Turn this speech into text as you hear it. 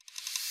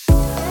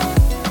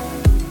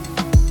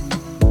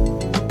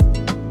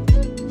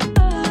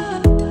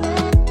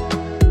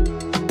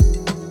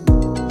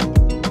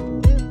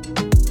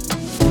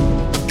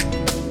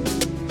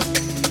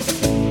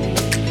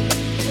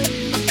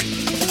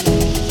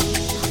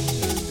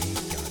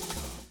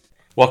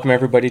Welcome,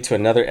 everybody, to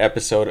another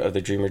episode of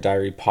the Dreamer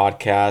Diary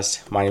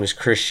podcast. My name is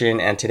Christian,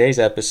 and today's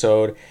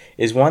episode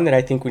is one that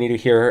I think we need to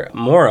hear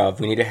more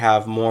of. We need to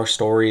have more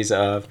stories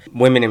of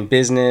women in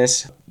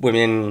business,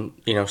 women,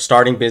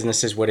 starting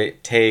businesses, what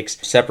it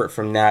takes. Separate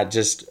from that,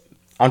 just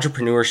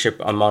entrepreneurship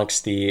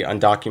amongst the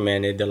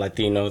undocumented, the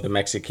Latino, the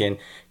Mexican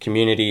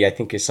community, I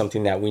think is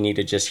something that we need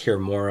to just hear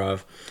more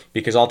of,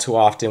 because all too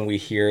often we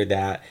hear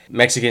that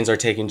Mexicans are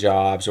taking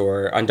jobs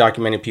or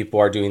undocumented people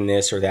are doing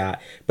this or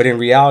that. But in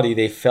reality,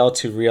 they fail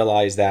to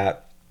realize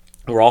that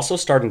we're also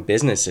starting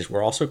businesses.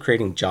 We're also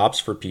creating jobs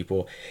for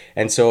people.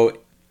 And so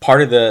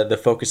part of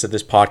the focus of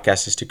this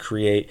podcast is to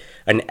create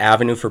an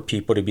avenue for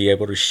people to be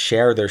able to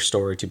share their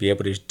story, to be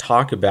able to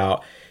talk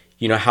about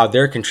how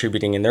they're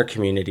contributing in their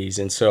communities.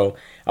 And so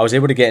I was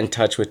able to get in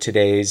touch with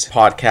today's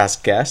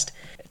podcast guest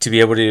to be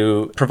able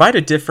to provide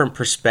a different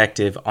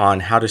perspective on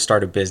how to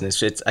start a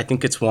business. I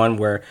think it's one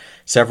where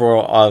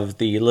several of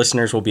the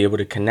listeners will be able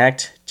to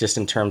connect just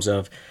in terms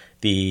of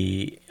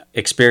the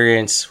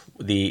experience,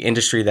 the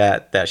industry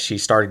that she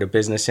started a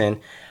business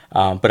in.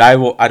 But I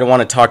don't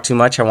want to talk too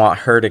much. I want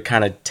her to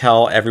kind of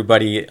tell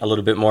everybody a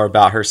little bit more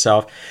about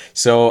herself.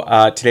 So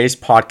today's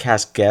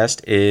podcast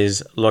guest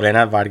is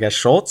Lorena Vargas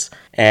Schultz,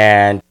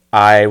 and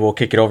I will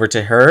kick it over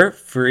to her.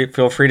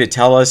 Feel free to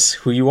tell us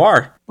who you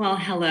are. Well,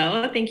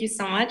 hello. Thank you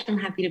so much. I'm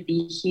happy to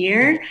be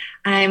here.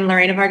 I'm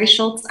Lorena Vargas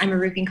Schultz. I'm a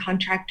roofing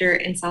contractor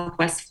in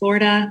Southwest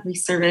Florida. We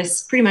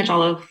service pretty much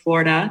all of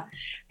Florida.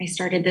 I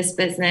started this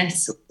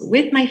business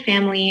with my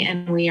family,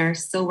 and we are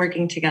still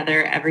working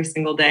together every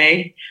single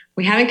day.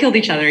 We haven't killed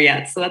each other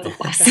yet, so that's a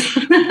plus.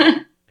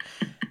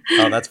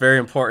 Oh, that's very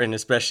important,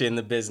 especially in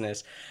the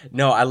business.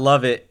 No, I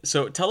love it.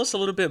 So tell us a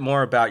little bit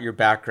more about your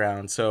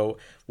background. So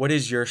what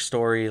is your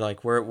story?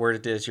 Like, where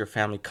does your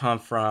family come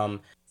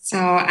from? So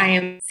I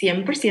am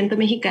 100%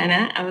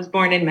 Mexicana. I was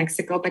born in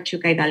Mexico,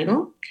 Pachuca,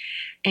 Hidalgo.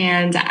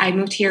 And I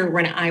moved here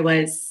when I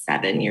was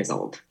 7 years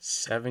old.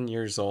 7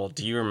 years old.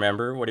 Do you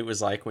remember what it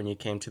was like when you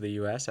came to the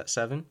U.S. at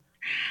 7?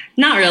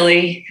 Not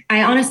really. I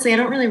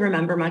don't really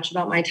remember much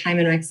about my time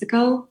in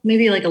Mexico.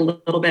 Maybe like a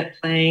little bit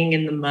playing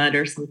in the mud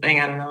or something.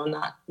 I don't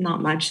know.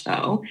 Not much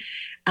though.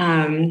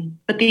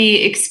 But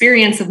the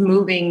experience of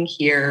moving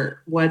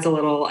here was a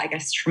little, I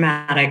guess,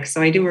 traumatic.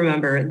 So I do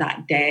remember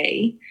that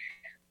day.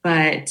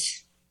 But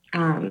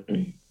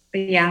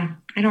yeah,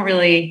 I don't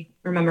really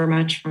remember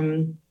much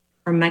from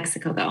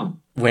Mexico though.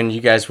 When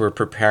you guys were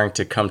preparing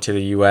to come to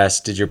the U.S.,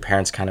 did your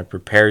parents kind of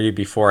prepare you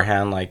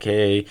beforehand? Like,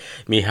 hey,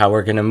 Mija,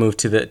 we're going to move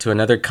to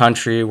another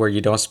country where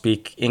you don't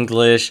speak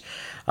English.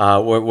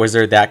 Was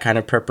there that kind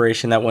of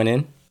preparation that went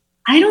in?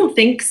 I don't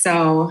think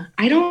so.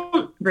 I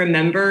don't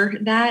remember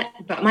that,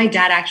 but my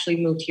dad actually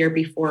moved here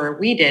before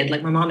we did,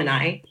 like my mom and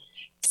I.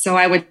 So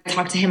I would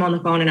talk to him on the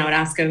phone and I would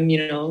ask him,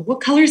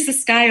 what color is the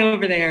sky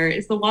over there?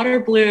 Is the water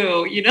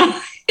blue?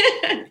 Yeah.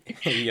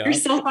 You're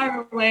so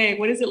far away.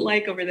 What is it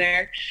like over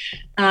there?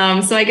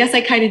 So I guess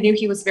I kind of knew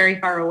he was very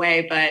far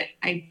away, but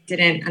I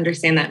didn't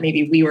understand that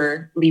maybe we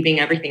were leaving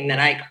everything that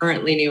I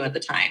currently knew at the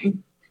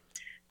time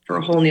for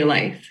a whole new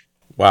life.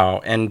 Wow.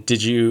 And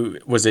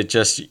was it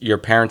just your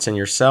parents and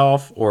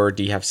yourself, or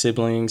do you have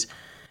siblings?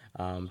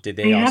 Did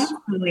they I have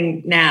a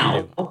sibling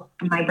now.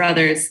 My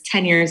brother's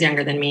 10 years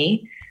younger than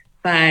me.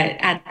 But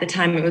at the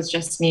time, it was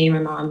just me and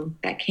my mom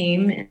that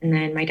came, and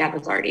then my dad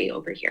was already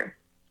over here.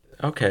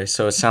 Okay,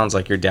 so it sounds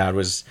like your dad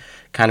was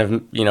kind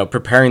of,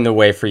 preparing the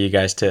way for you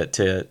guys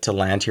to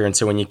land here. And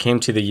so when you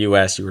came to the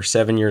U.S., you were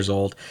 7 years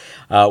old.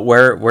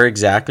 Where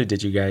exactly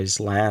did you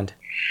guys land?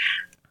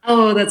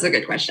 Oh, that's a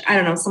good question. I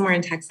don't know, somewhere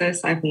in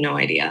Texas. I have no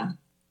idea.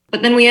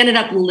 But then we ended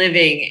up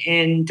living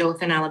in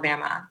Dothan,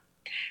 Alabama.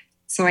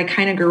 So I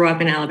kind of grew up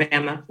in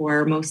Alabama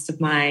for most of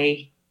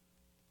my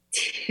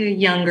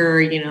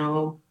younger,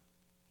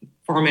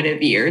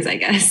 formative years, I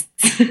guess.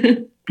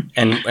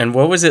 And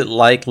what was it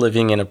like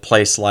living in a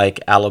place like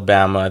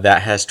Alabama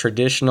that has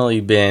traditionally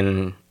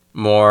been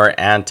more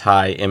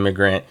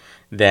anti-immigrant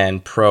than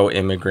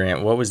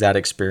pro-immigrant? What was that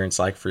experience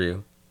like for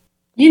you?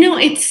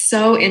 It's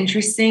so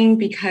interesting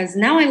because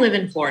now I live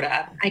in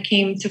Florida. I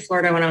came to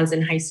Florida when I was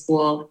in high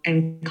school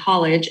and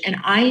college, and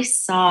I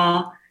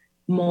saw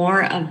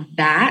more of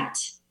that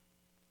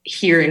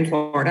here in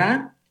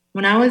Florida.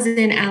 When I was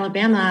in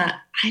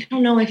Alabama, I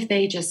don't know if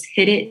they just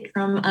hid it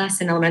from us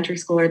in elementary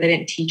school or they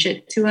didn't teach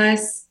it to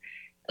us.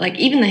 Like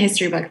even the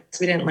history books,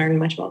 we didn't learn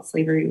much about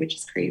slavery, which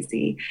is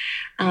crazy.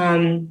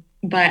 But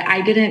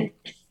I didn't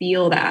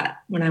feel that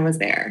when I was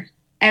there.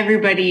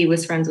 Everybody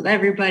was friends with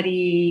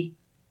everybody.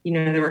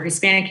 There were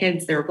Hispanic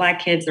kids, there were Black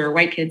kids, there were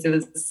white kids. It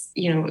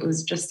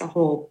was just a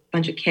whole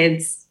bunch of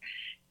kids.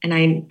 And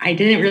I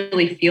didn't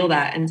really feel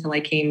that until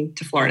I came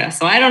to Florida.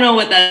 So I don't know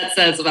what that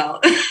says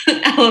about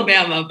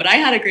Alabama, but I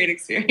had a great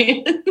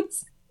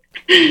experience.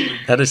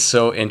 That is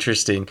so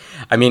interesting.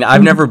 I mean,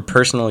 I've never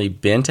personally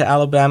been to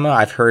Alabama.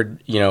 I've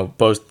heard,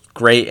 both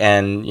great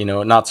and,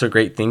 not so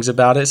great things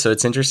about it. So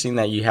it's interesting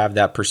that you have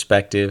that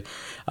perspective.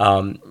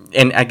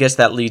 And I guess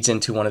that leads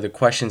into one of the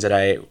questions that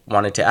I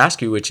wanted to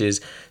ask you, which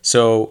is,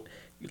 so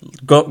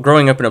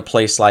growing up in a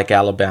place like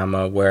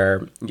Alabama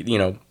where,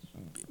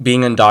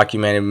 being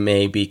undocumented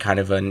may be kind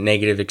of a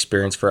negative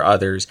experience for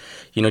others.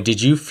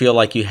 Did you feel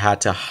like you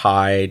had to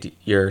hide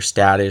your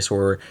status,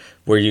 or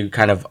were you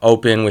kind of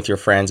open with your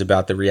friends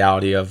about the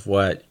reality of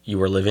what you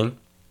were living?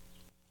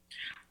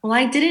 Well,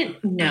 I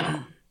didn't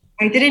know.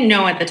 I didn't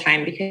know at the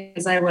time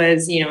because I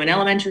was, in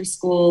elementary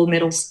school,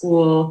 middle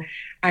school.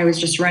 I was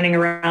just running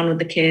around with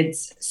the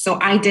kids. So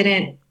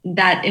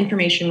that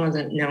information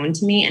wasn't known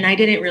to me. And I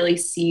didn't really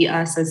see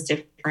us as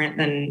different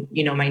than,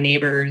 my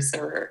neighbors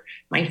or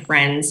my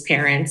friends'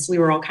 parents. We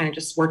were all kind of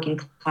just working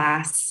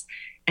class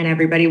and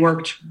everybody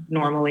worked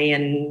normally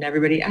and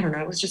everybody, I don't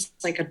know, it was just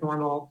like a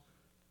normal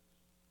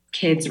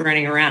kids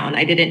running around.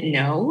 I didn't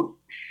know.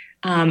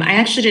 I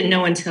actually didn't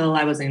know until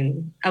I was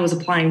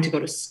applying to go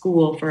to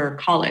school for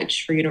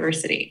college, for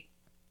university.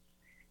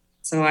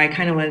 So I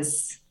kind of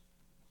was,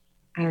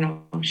 I don't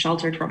know,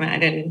 sheltered from it. I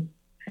didn't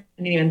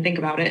even think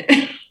about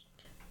it.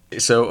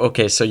 So,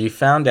 okay, so you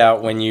found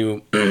out when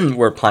you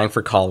were applying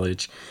for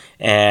college,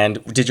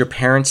 and did your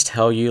parents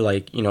tell you,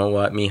 like, you know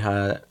what,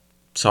 mija,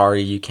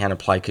 sorry, you can't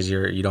apply because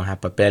you don't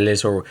have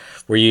papeles? Or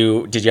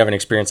did you have an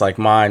experience like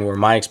mine, where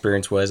my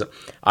experience was,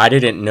 I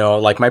didn't know,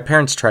 like, my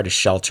parents tried to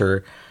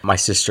shelter my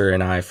sister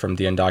and I from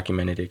the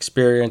undocumented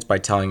experience by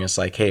telling us,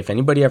 like, hey, if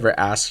anybody ever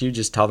asks you,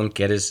 just tell them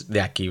que eres de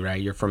aquí, right?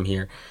 You're from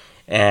here.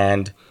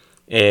 And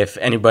if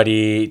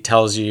anybody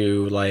tells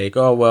you, like,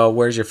 oh, well,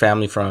 where's your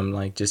family from?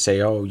 Like, just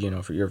say, oh,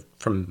 you're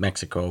from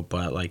Mexico,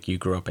 but, like, you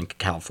grew up in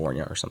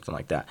California or something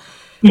like that.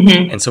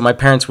 Mm-hmm. And so my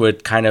parents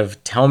would kind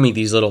of tell me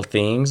these little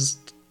things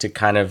to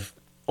kind of,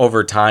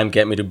 over time,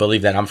 get me to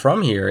believe that I'm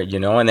from here,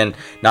 and then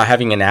not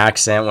having an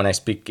accent when I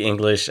speak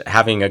English,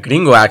 having a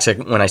gringo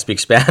accent when I speak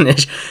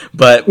Spanish,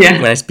 but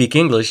when I speak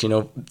English,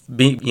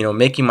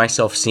 making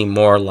myself seem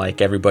more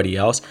like everybody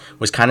else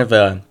was kind of,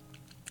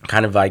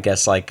 I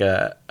guess, like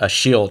a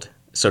shield,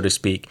 so to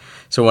speak.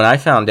 So when I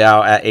found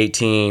out at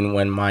 18,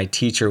 when my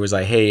teacher was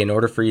like, hey, in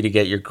order for you to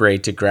get your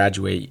grade to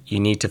graduate, you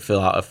need to fill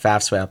out a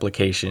FAFSA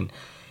application.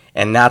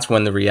 And that's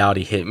when the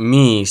reality hit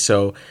me.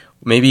 So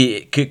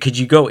maybe could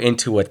you go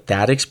into what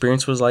that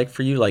experience was like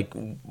for you? Like,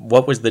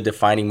 what was the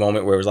defining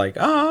moment where it was like,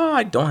 oh,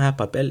 I don't have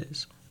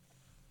papeles?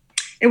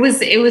 It was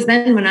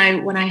then when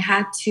I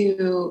had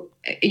to,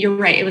 you're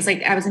right. It was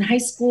like I was in high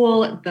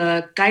school.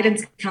 The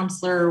guidance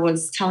counselor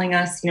was telling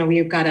us,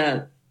 we've got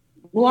to,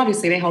 well,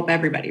 obviously they help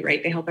everybody,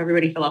 right? They help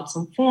everybody fill out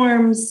some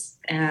forms.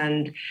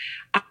 And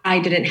I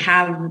didn't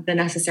have the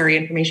necessary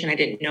information. I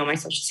didn't know my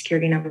social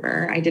security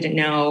number. I didn't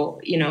know,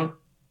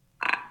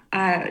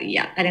 I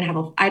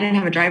didn't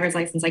have a driver's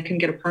license. I couldn't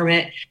get a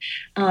permit.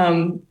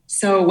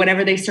 So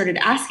whenever they started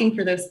asking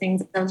for those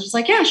things, I was just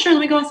like, yeah, sure. Let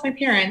me go ask my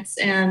parents.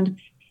 And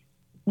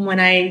when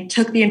I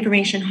took the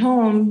information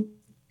home,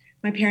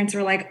 my parents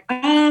were like,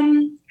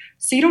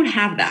 so you don't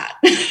have that.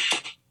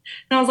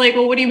 And I was like,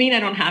 well, what do you mean I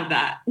don't have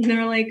that? And they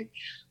were like,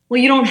 well,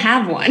 you don't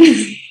have one.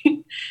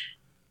 And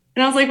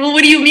I was like, well,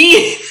 what do you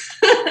mean?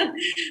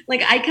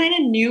 Like, I kind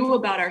of knew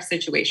about our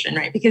situation,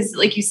 right? Because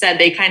like you said,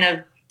 they kind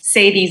of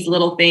say these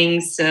little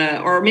things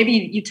or maybe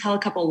you tell a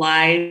couple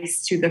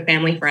lies to the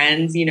family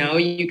friends, you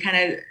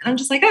kind of, I'm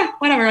just like,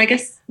 whatever, I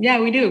guess. Yeah,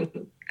 we do.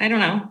 I don't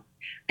know.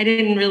 It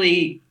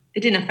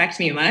didn't affect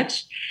me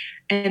much.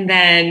 And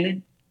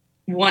then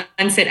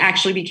once it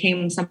actually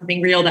became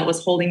something real that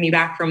was holding me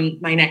back from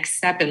my next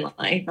step in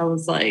life, I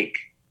was like,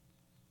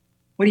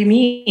 what do you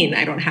mean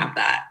I don't have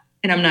that?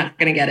 And I'm not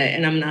going to get it.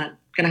 And I'm not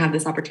going to have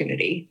this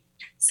opportunity.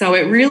 So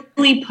it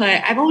really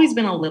I've always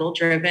been a little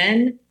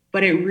driven,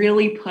 but it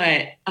really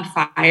put a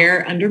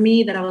fire under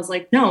me that I was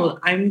like, no,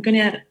 I'm going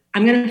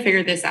to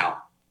figure this out.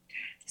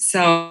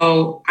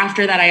 So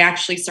after that, I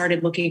actually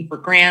started looking for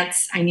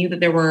grants. I knew that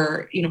there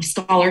were,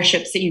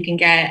 scholarships that you can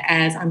get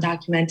as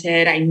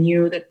undocumented. I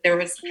knew that there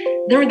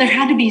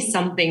had to be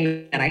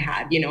something that I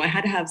had, I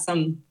had to have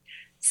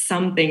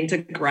something to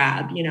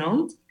grab,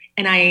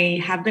 and I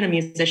have been a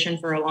musician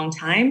for a long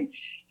time.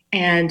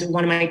 And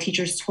one of my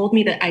teachers told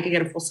me that I could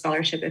get a full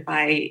scholarship if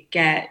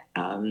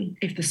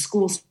the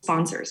school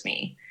sponsors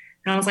me.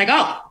 And I was like,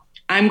 oh,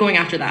 I'm going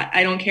after that.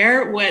 I don't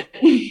care what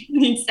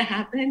needs to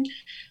happen.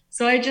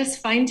 So I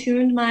just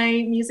fine-tuned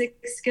my music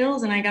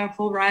skills and I got a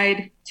full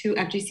ride to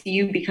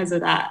FGCU because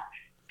of that,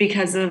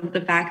 because of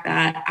the fact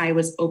that I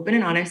was open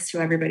and honest to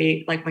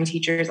everybody, like my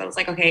teachers. I was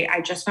like, okay, I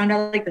just found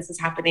out like this is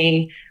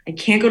happening. I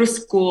can't go to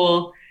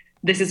school.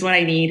 This is what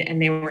I need.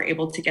 And they were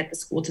able to get the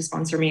school to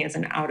sponsor me as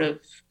an out of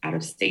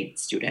state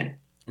student,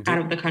 out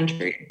of the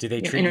country. Do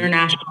they treat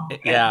international?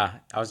 Yeah,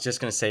 I was just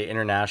going to say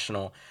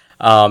international.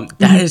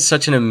 That is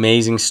such an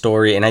amazing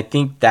story. And I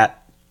think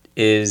that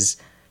is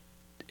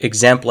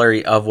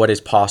exemplary of what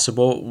is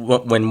possible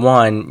when,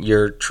 one,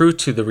 you're true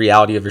to the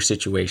reality of your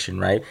situation,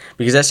 right?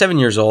 Because at 7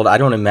 years old, I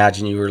don't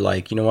imagine you were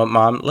like, you know what,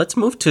 Mom, let's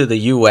move to the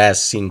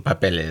U.S. sin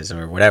papeles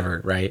or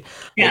whatever, right?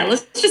 Yeah,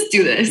 let's just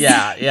do this.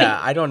 Yeah.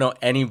 I don't know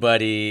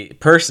anybody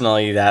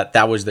personally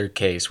that was their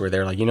case, where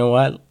they're like, you know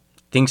what,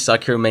 things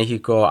suck here in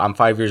Mexico. I'm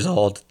 5 years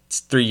old.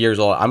 It's 3 years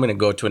old. I'm going to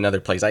go to another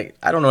place. I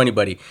don't know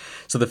anybody.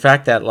 So the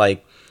fact that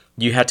like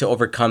you had to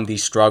overcome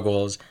these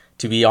struggles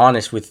to be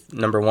honest with,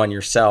 number one,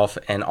 yourself,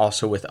 and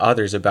also with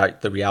others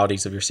about the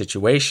realities of your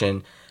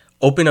situation,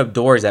 open up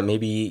doors that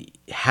maybe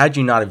had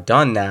you not have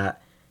done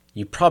that,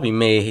 you probably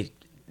may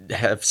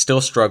have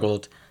still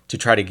struggled to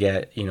try to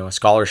get, a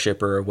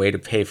scholarship or a way to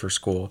pay for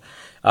school.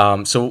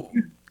 So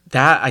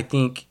that, I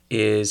think,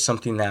 is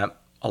something that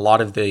a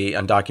lot of the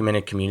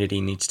undocumented community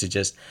needs to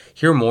just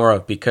hear more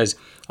of, because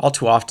all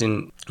too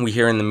often we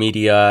hear in the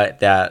media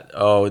that,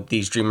 oh,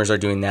 these dreamers are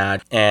doing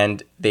that,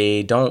 and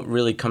they don't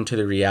really come to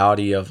the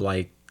reality of,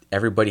 like,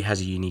 everybody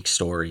has a unique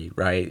story,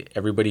 right?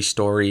 Everybody's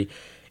story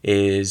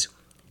is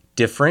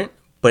different,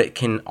 but it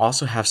can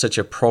also have such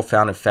a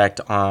profound effect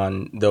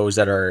on those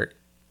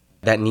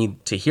that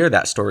need to hear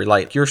that story,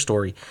 like your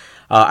story.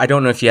 I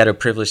don't know if you had a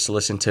privilege to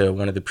listen to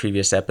one of the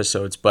previous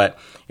episodes, but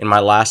in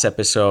my last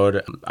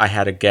episode, I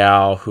had a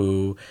gal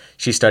who,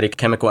 she studied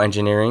chemical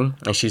engineering,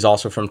 and she's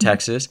also from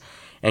Texas,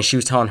 and she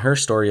was telling her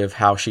story of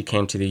how she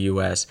came to the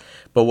U.S.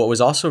 But what was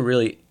also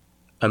really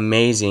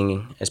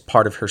amazing as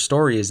part of her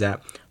story is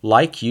that,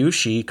 like you,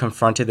 she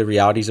confronted the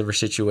realities of her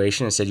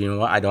situation and said, you know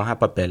what, I don't have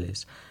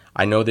papeles.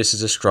 I know this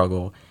is a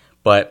struggle,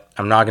 but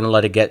I'm not going to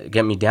let it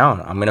get me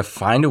down. I'm going to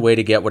find a way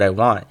to get what I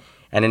want.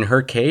 And in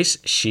her case,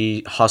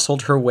 she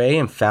hustled her way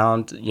and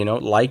found,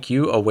 like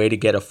you, a way to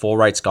get a full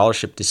ride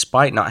scholarship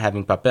despite not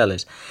having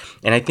papeles.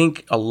 And I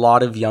think a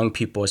lot of young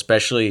people,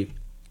 especially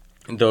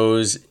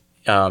those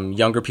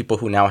younger people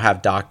who now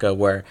have DACA,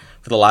 where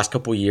for the last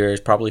couple of years,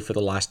 probably for the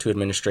last two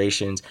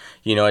administrations,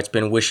 it's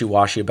been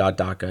wishy-washy about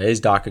DACA. Is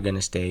DACA going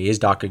to stay? Is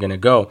DACA going to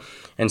go?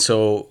 And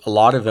so a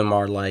lot of them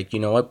are like, you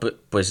know what, but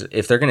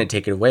if they're going to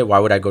take it away, why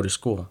would I go to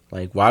school?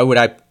 Like, why would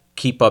I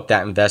keep up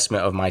that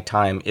investment of my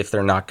time if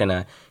they're not going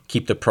to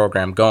keep the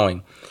program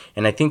going?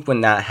 And I think when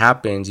that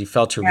happens, you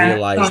fail to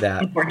realize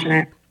that.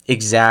 Unfortunate.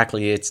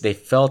 Exactly. They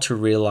fail to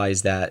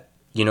realize that,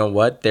 you know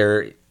what,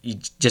 you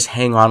just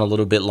hang on a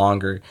little bit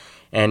longer.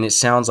 And it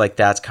sounds like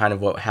that's kind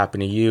of what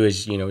happened to you,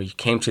 is, you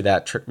came to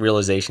that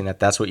realization that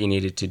that's what you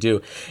needed to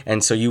do.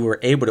 And so you were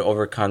able to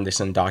overcome this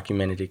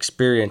undocumented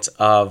experience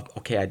of,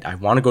 okay, I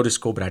want to go to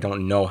school, but I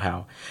don't know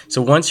how.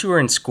 So once you were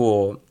in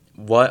school,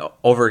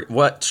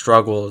 what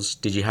struggles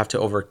did you have to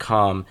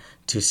overcome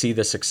to see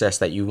the success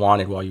that you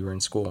wanted while you were in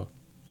school?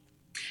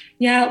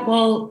 Yeah,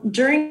 well,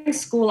 during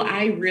school,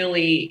 I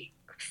really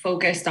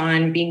focused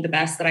on being the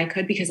best that I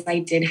could, because I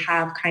did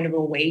have kind of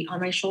a weight on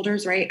my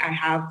shoulders, right? I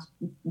have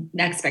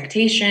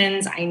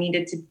expectations. I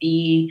needed to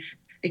be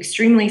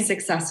extremely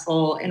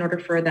successful in order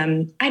for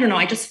them. I don't know.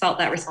 I just felt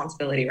that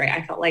responsibility, right?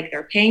 I felt like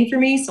they're paying for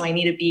me, so I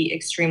need to be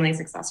extremely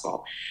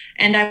successful.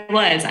 And I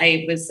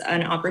was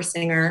an opera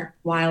singer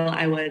while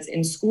I was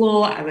in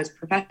school. I was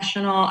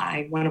professional.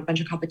 I won a bunch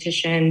of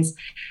competitions.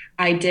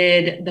 I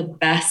did the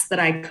best that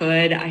I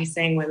could. I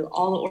sang with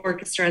all the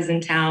orchestras in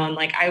town.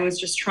 Like, I was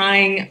just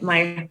trying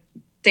my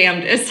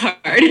damnedest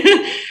hard.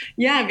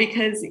 Yeah,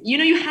 because,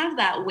 you have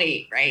that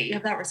weight, right? You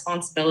have that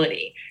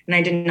responsibility. And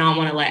I did not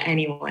want to let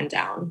anyone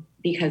down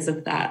because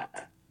of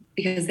that,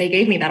 because they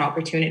gave me that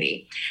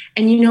opportunity.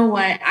 And you know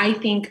what? I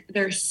think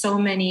there's so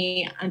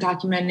many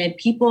undocumented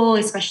people,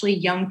 especially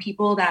young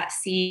people, that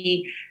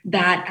see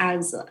that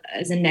as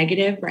a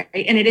negative, right?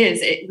 And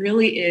it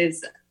really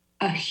is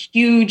a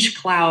huge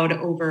cloud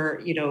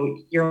over,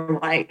 your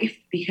life,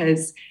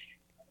 because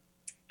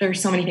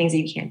there's so many things that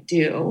you can't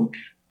do.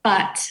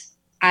 But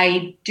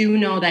I do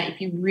know that if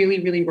you really,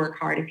 really work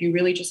hard, if you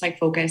really just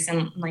focus,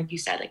 and like you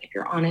said, if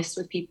you're honest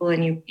with people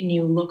and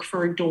you look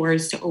for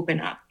doors to open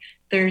up,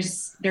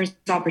 there's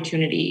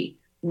opportunity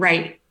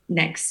right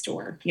next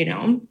door,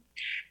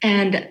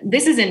 And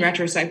this is in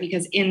retrospect,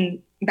 because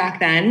back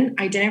then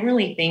I didn't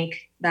really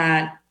think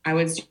that I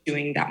was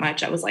doing that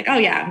much. I was like, oh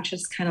yeah, I'm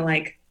just kind of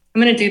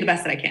I'm going to do the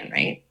best that I can.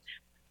 Right.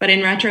 But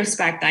in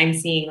retrospect, I'm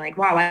seeing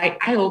wow,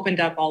 I opened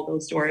up all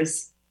those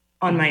doors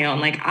on my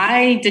own.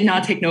 I did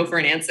not take no for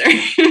an answer,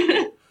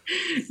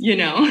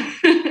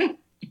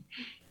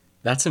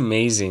 That's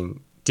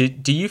amazing.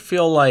 Do you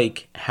feel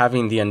like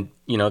having the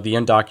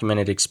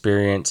undocumented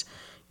experience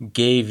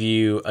gave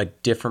you a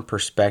different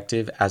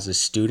perspective as a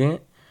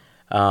student?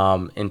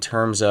 In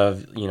terms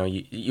of,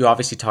 you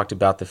obviously talked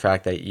about the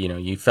fact that,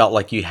 you felt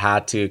like you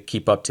had to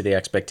keep up to the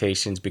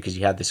expectations because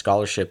you had the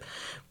scholarship.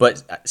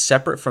 But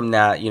separate from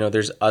that,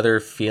 there's other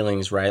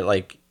feelings, right?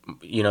 Like,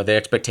 the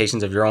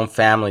expectations of your own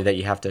family that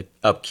you have to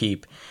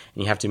upkeep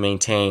and you have to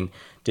maintain.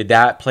 Did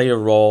that play a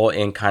role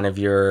in kind of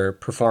your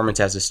performance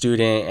as a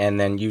student? And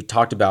then you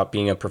talked about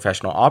being a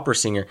professional opera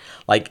singer.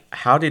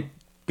 How did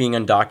being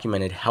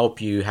undocumented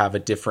help you have a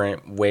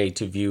different way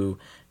to view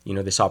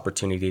this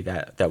opportunity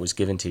that was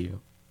given to you?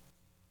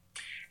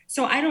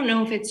 So I don't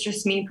know if it's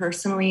just me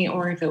personally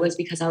or if it was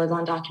because I was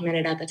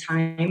undocumented at the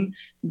time,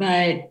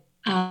 but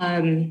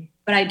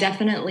I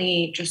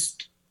definitely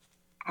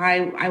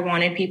I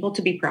wanted people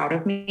to be proud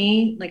of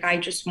me. I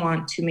just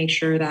want to make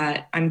sure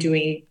that I'm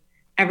doing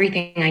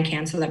everything I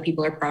can so that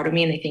people are proud of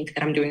me and they think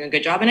that I'm doing a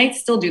good job. And I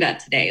still do that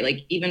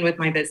today. Even with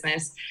my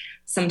business,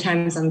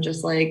 sometimes I'm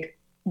just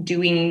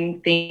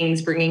doing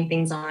things,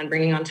 bringing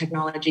on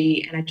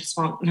technology. And I just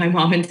want my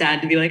mom and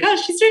dad to be like, oh,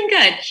 she's doing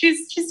good.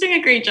 She's doing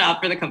a great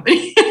job for the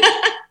company.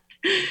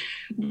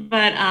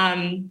 but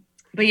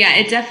but yeah,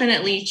 it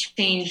definitely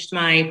changed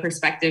my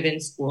perspective in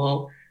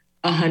school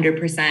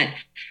 100%.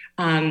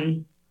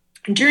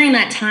 During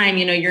that time,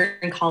 you know, you're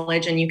in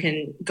college and you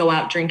can go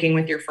out drinking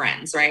with your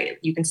friends, right?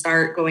 You can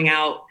start going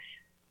out.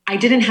 I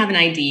didn't have an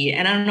ID,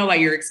 and I don't know about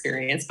your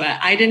experience, but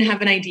I didn't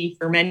have an ID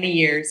for many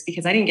years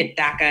because I didn't get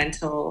DACA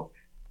until,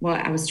 well,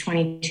 I was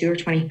 22 or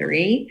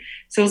 23.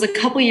 So it was a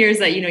couple years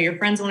that, you know, your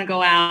friends want to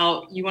go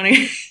out, you want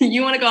to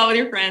you want to go out with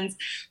your friends,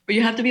 but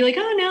you have to be like,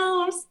 oh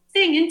no, I'm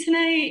staying in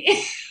tonight.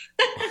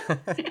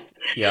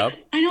 Yep.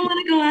 I don't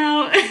want to go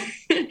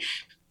out.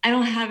 I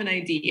don't have an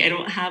ID. I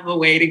don't have a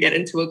way to get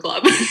into a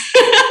club.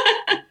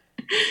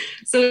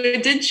 So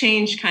it did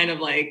change kind of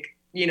like,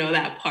 you know,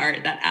 that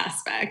part, that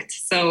aspect.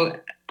 So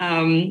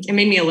it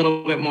made me a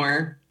little bit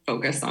more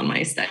focused on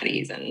my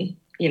studies. And,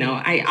 you know,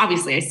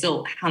 I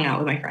still hung out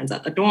with my friends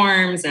at the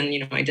dorms and,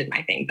 you know, I did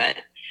my thing, but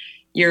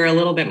you're a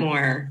little bit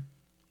more,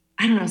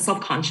 I don't know,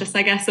 self-conscious,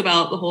 I guess,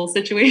 about the whole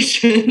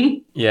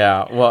situation.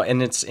 Yeah. Well,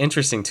 and it's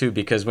interesting too,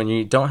 because when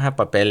you don't have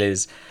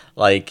papeles,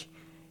 like,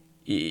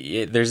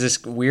 there's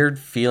this weird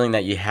feeling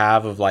that you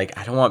have of like,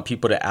 I don't want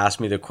people to ask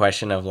me the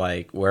question of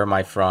like, where am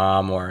I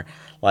from? Or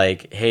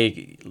like,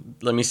 hey,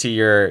 let me see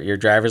your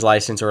driver's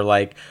license, or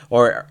like,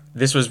 or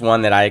this was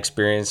one that I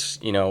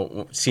experienced, you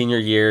know, senior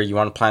year, you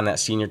want to plan that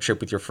senior trip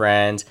with your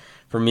friends.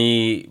 For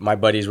me, my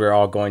buddies were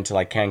all going to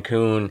like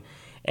Cancun,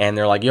 and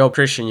they're like, yo,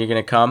 Christian, you're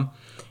going to come?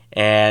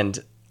 And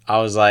I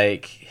was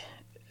like,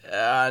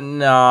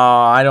 no,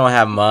 I don't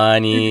have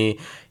money.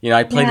 You know,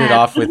 I played it Yeah,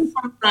 off this with, is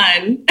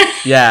fun.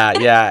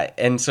 yeah.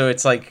 And so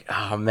it's like,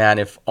 oh man,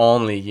 if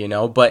only, you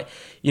know. But,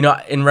 you know,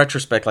 in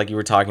retrospect, like you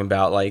were talking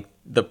about, like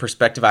the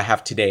perspective I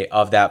have today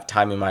of that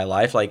time in my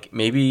life, like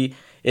maybe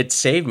it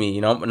saved me,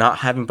 you know, not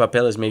having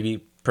papeles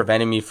maybe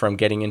preventing me from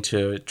getting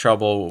into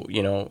trouble,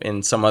 you know,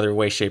 in some other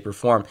way, shape, or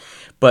form.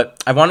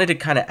 But I wanted to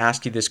kind of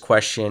ask you this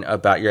question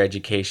about your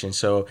education.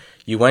 So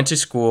you went to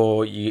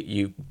school,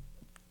 you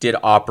did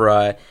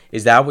opera.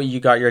 Is that what you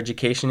got your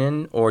education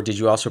in, or did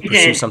you also I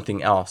pursue did.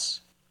 something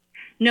else?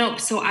 Nope.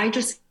 So I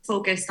just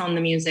focused on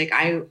the music.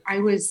 I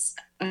was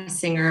a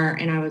singer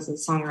and I was a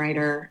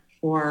songwriter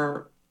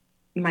for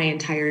my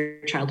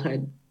entire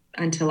childhood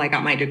until I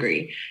got my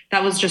degree.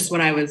 That was just what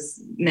I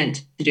was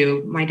meant to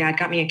do. My dad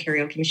got me a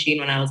karaoke machine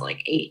when I was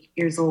like 8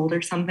 years old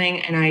or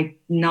something, and I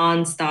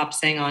nonstop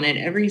sang on it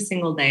every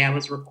single day. I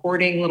was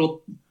recording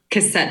little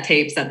cassette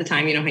tapes at the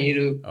time. You know how you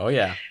do, Oh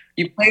yeah.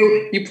 you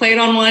play it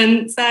on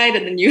one side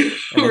and then you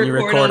And then you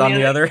record record on the on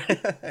the other.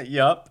 other.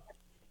 Yup.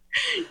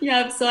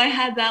 Yep. So I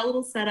had that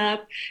little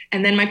setup.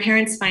 And then my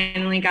parents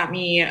finally got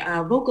me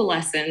vocal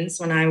lessons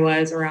when I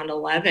was around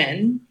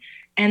 11.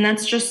 And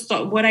that's just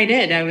what I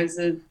did. I was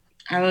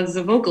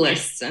a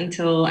vocalist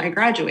until I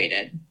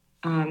graduated.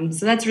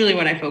 So that's really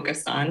what I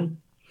focused on.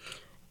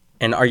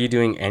 And are you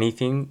doing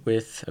anything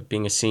with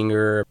being a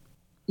singer?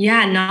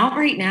 Yeah, not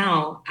right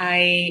now.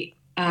 I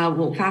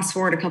well, fast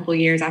forward a couple of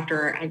years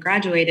after I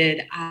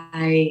graduated,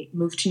 I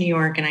moved to New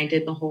York and I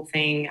did the whole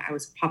thing. I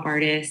was a pop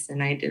artist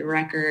and I did a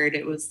record.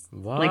 It was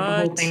like the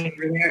whole What? thing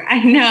over there.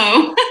 I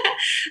know.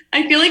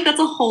 I feel like that's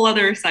a whole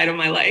other side of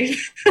my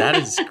life. That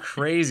is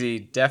crazy.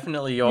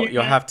 Definitely, you'll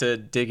Yeah, have to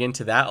dig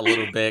into that a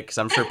little bit, because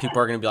I'm sure people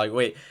are going to be like,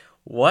 "Wait,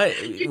 what?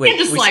 you can't Wait,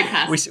 just slide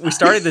past we that.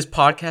 started this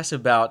podcast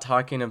about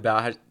talking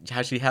about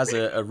how she has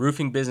a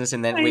roofing business,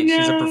 and then I wait,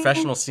 she's a know.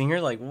 professional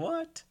singer? Like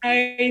what?"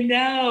 I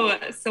know.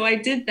 So I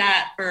did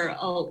that for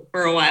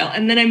a while,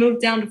 and then I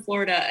moved down to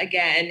Florida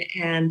again,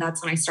 and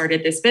that's when I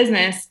started this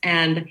business.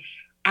 And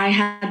I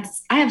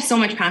have so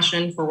much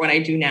passion for what I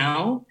do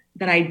now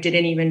that I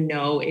didn't even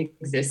know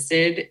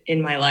existed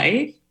in my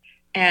life.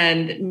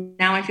 And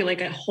now I feel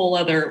like a whole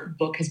other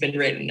book has been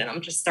written, and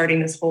I'm just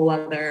starting this whole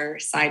other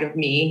side of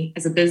me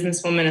as a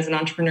businesswoman, as an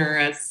entrepreneur,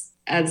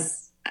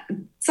 as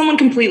someone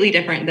completely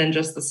different than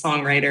just the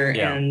songwriter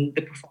Yeah. and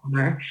the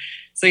performer.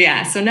 So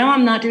yeah, so now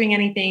I'm not doing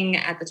anything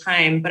at the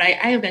time, but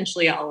I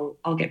eventually I'll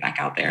get back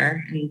out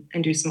there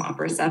and do some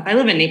opera stuff. I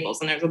live in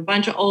Naples and there's a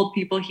bunch of old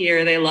people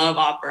here. They love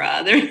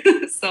opera.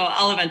 So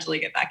I'll eventually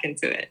get back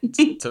into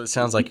it. So it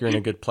sounds like you're in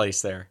a good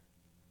place there.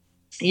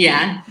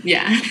 Yeah,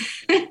 yeah.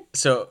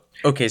 So,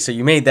 okay, so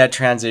you made that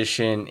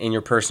transition in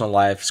your personal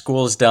life.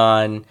 School's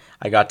done.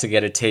 I got to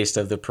get a taste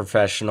of the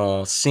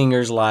professional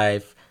singer's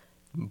life,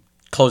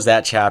 close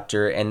that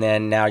chapter, and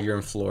then now you're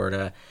in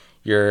Florida.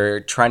 You're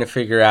trying to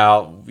figure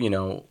out, you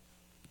know,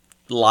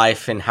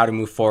 life and how to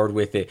move forward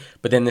with it.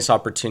 But then this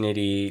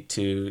opportunity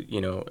to, you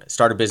know,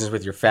 start a business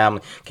with your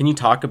family. Can you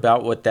talk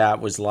about what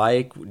that was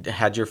like?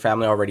 Had your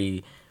family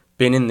already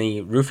been in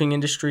the roofing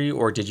industry,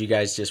 or did you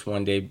guys just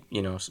one day,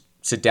 you know,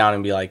 sit down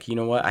and be like, you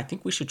know what, I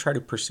think we should try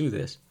to pursue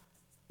this?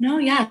 No,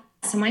 yeah.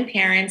 So my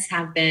parents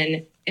have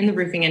been in the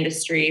roofing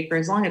industry for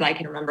as long as I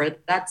can remember.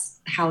 That's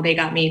how they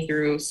got me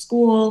through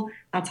school.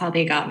 That's how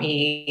they got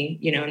me,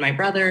 you know, and my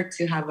brother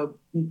to have a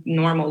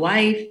normal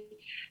life.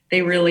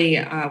 They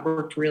really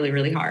worked really,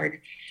 really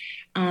hard.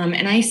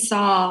 And I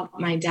saw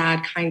my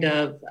dad kind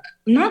of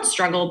not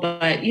struggle,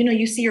 but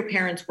you see your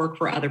parents work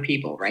for other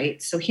people,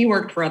 right? So he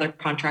worked for other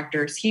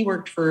contractors. He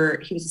was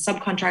a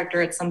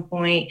subcontractor at some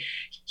point.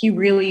 He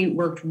really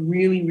worked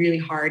really, really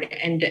hard.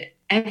 And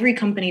every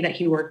company that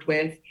he worked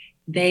with,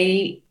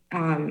 they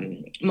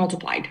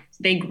multiplied,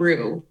 they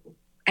grew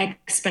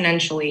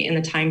exponentially in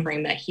the time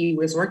frame that he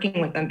was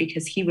working with them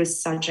because he was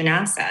such an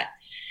asset.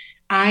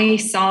 I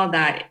saw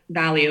that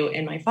value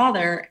in my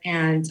father.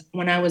 And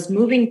when I was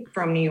moving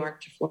from New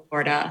York to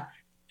Florida,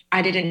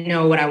 I didn't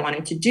know what I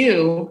wanted to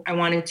do. I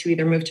wanted to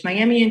either move to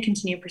Miami and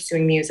continue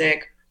pursuing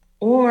music,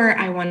 or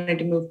I wanted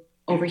to move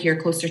over here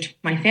closer to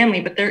my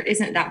family. But there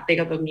isn't that big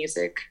of a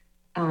music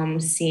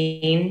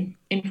scene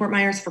in Fort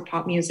Myers for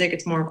pop music.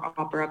 It's more of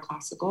opera,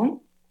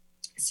 classical.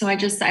 So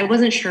I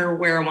wasn't sure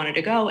where I wanted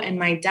to go. And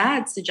my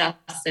dad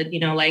suggested,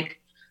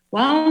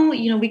 well,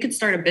 we could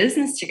start a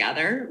business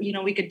together.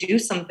 We could do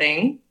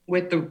something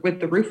with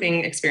the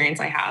roofing experience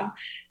I have.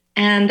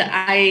 And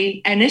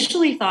I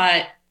initially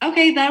thought,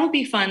 okay, that'll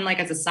be fun, like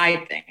as a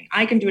side thing.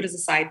 I can do it as a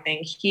side thing.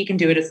 He can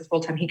do it as a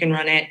full-time. He can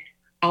run it.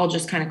 I'll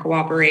just kind of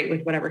cooperate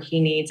with whatever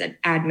he needs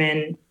at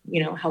admin,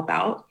 help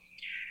out.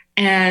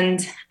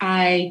 And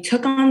I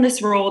took on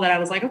this role that I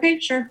was like, okay,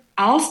 sure,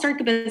 I'll start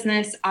the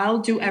business. I'll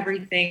do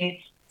everything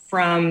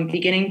from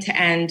beginning to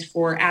end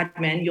for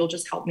admin. You'll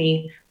just help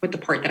me with the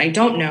part that I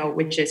don't know,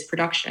 which is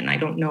production. I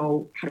don't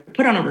know how to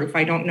put on a roof.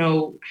 I don't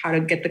know how to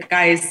get the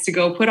guys to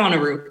go put on a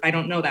roof. I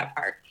don't know that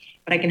part,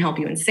 but I can help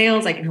you in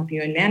sales. I can help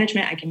you in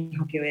management. I can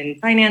help you in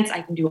finance.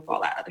 I can do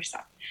all that other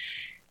stuff.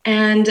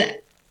 And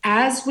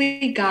as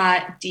we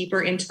got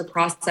deeper into the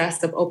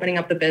process of opening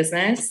up the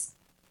business,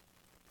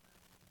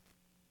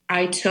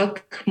 I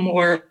took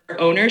more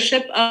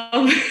ownership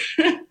of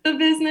the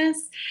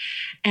business.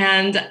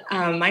 And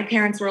my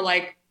parents were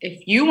like,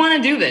 if you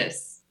want to do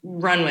this,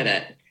 run with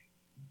it.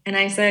 And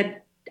I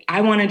said,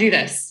 I want to do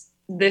this.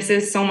 This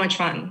is so much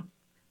fun.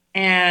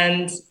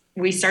 And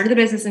we started the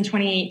business in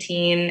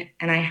 2018,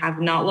 and I have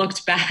not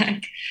looked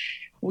back.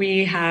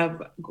 We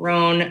have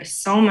grown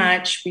so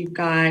much. We've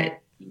got,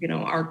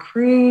 our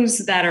crews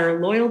that are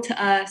loyal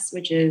to us,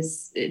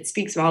 it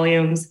speaks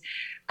volumes.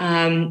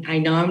 I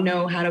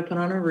know how to put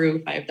on a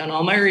roof. I've done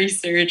all my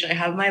research. I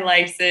have my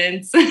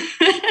license.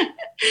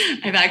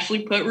 I've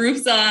actually put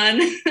roofs on.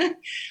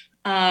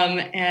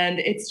 And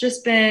it's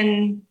just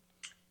been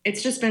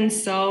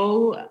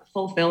so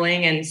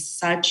fulfilling and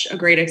such a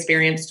great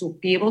experience to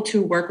be able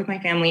to work with my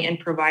family and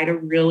provide a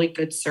really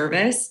good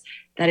service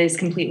that is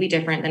completely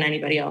different than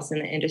anybody else in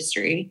the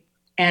industry.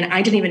 And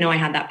I didn't even know I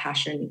had that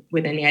passion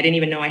within me. I didn't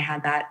even know I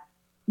had that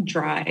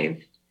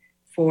drive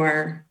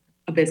for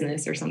a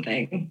business or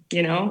something,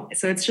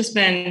 So it's just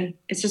been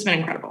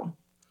incredible.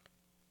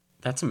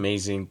 That's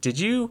amazing. Did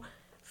you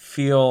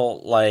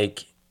feel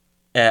like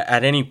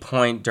at any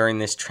point during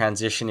this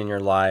transition in your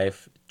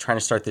life, trying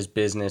to start this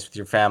business with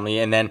your family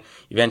and then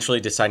eventually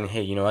deciding,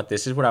 hey, you know what,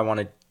 this is what I want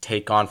to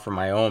take on for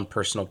my own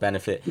personal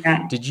benefit.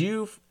 Yeah.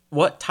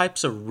 What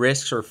types of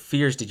risks or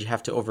fears did you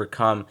have to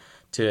overcome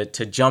to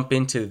jump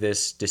into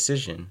this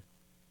decision?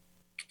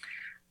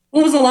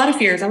 Well, it was a lot of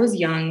fears. I was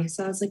young.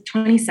 So I was like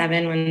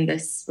 27 when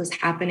this was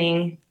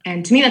happening.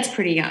 And to me, that's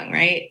pretty young,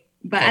 right?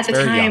 But That's at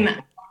the time,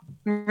 young.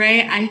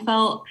 right, I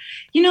felt,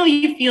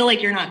 you feel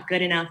like you're not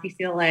good enough. You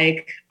feel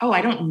like, oh,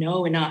 I don't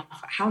know enough.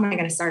 How am I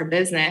going to start a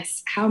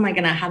business? How am I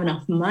going to have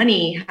enough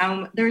money?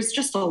 There's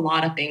just a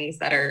lot of things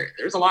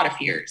there's a lot of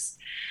fears.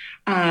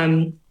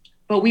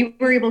 But we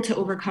were able to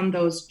overcome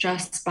those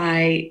just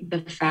by the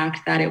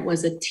fact that it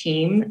was a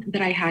team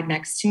that I had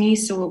next to me.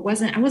 So I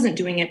wasn't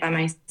doing it by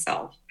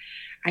myself.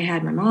 I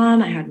had my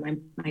mom, I had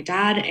my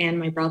dad and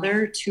my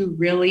brother to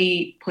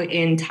really put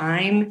in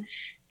time.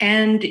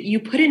 And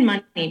you put in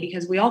money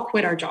because we all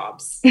quit our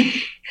jobs.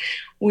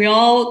 We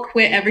all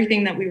quit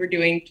everything that we were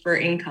doing for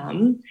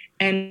income.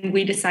 And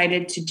we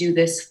decided to do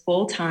this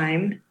full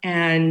time.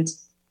 And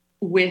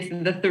with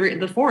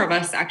the four of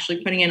us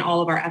actually putting in all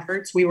of our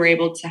efforts, we were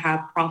able to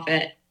have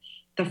profit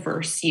the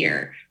first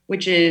year,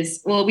 which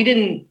is, well, we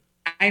didn't,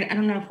 I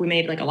don't know if we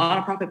made like a lot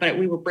of profit, but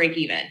we were break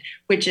even,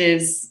 which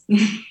is,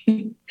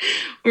 we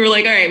were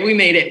like, all right, we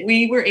made it.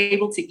 We were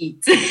able to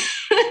eat.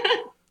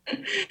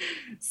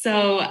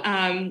 So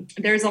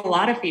there's a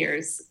lot of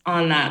fears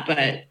on that,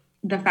 but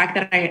the fact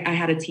that I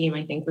had a team,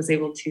 I think, was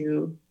able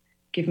to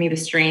give me the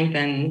strength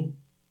and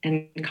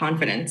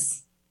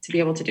confidence to be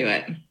able to do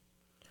it.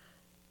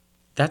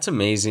 That's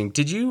amazing.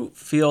 Did you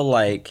feel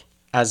like,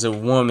 as a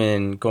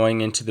woman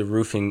going into the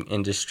roofing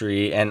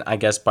industry, and I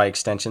guess by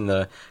extension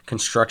the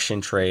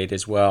construction trade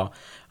as well,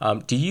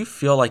 do you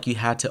feel like you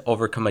had to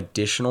overcome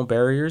additional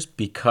barriers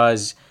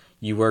because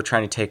you were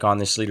trying to take on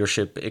this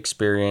leadership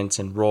experience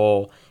and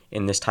role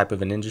in this type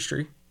of an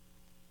industry?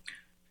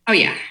 Oh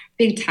yeah,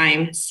 big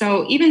time.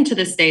 So even to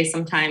this day,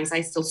 sometimes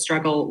I still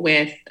struggle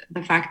with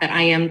the fact that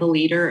I am the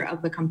leader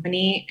of the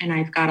company and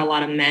I've got a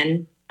lot of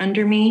men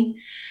under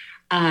me.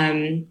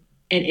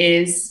 It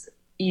is,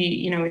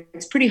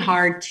 it's pretty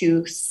hard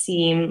to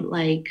seem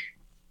like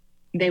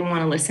they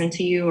want to listen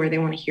to you or they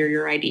want to hear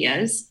your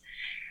ideas.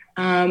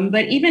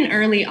 But even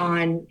early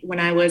on, when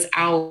I was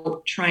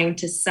out trying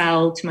to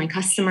sell to my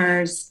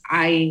customers,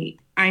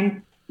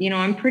 I'm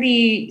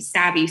pretty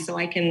savvy, so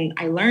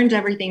I learned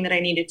everything that I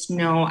needed to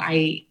know.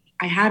 I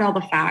had all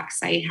the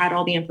facts, I had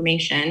all the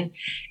information,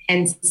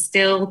 and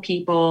still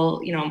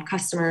people,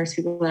 customers,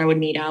 people that I would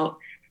meet out,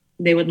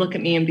 they would look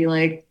at me and be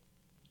like,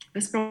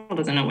 this girl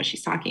doesn't know what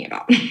she's talking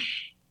about.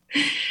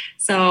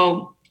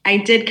 So I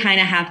did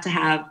kind of have to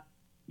have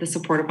the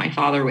support of my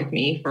father with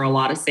me for a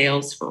lot of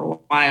sales for a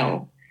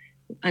while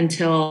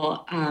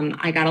until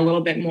I got a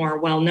little bit more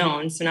well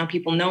known. So now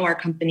people know our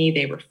company,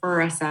 they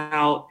refer us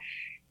out,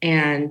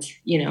 and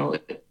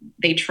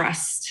they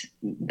trust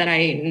that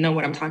I know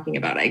what I'm talking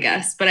about, I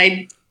guess. But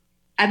I've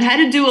had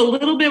to do a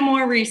little bit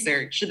more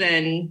research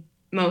than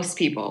most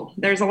people.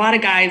 There's a lot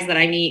of guys that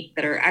I meet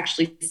that are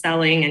actually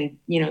selling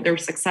and they're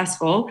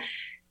successful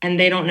and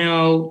they don't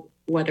know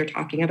what they're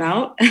talking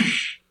about.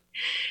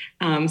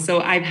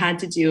 So I've had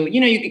to do,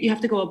 you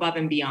have to go above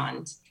and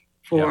beyond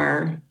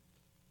for. Yeah.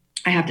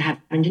 I have to have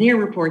engineer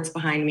reports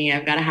behind me.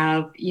 I've got to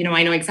have,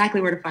 I know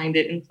exactly where to find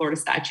it in Florida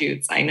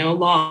statutes. I know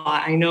law.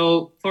 I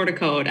know Florida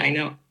code. I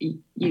know,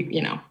 you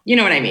know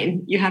what I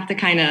mean? You have to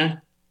kind of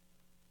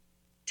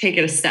take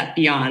it a step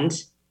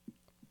beyond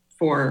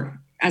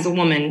as a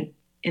woman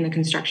in the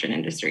construction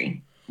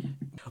industry.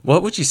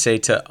 What would you say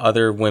to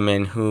other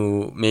women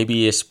who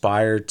maybe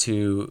aspire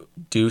to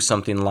do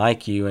something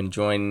like you and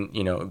join,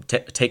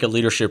 take a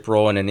leadership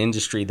role in an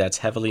industry that's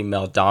heavily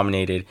male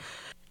dominated?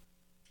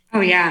 Oh,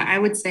 yeah, I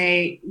would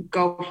say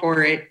go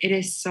for it. It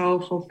is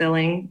so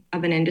fulfilling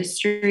of an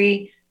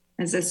industry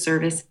as a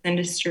service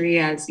industry,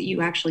 as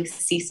you actually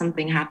see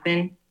something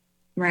happen,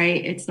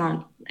 right? It's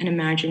not an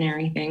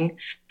imaginary thing.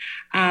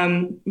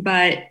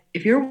 But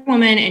if you're a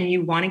woman and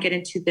you want to get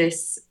into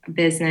this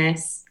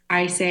business,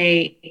 I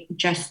say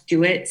just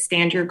do it,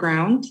 stand your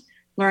ground,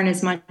 learn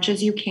as much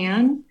as you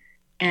can,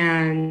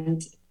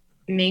 and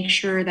make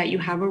sure that you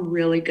have a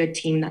really good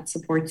team that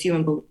supports you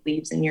and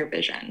believes in your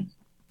vision.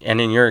 And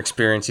in your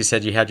experience, you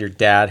said you had your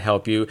dad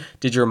help you.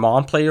 Did your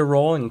mom play a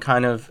role in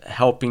kind of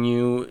helping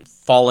you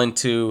fall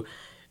into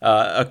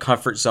a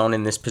comfort zone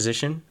in this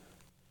position?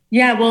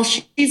 Yeah, well,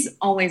 she's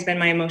always been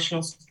my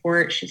emotional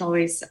support. She's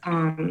always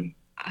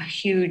a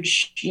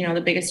huge,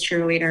 the biggest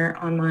cheerleader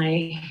on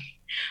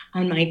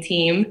my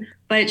team.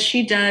 But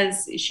she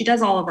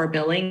does all of our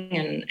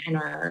billing and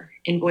our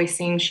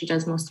invoicing. She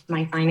does most of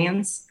my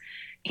finance.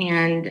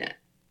 And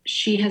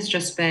she has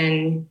just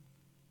been,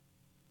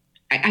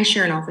 I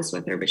share an office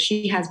with her, but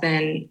she has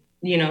been,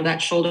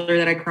 that shoulder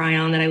that I cry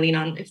on, that I lean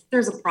on. If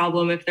there's a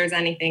problem, if there's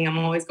anything, I'm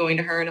always going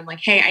to her and I'm like,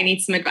 hey, I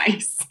need some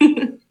advice.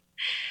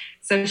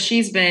 So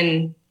she's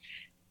been,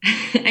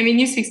 I mean,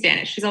 you speak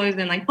Spanish. She's always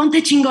been like, ponte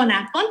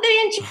chingona, ponte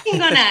bien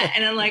chingona.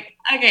 And I'm like,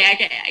 okay,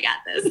 I got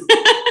this.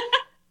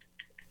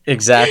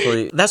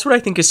 Exactly. That's what I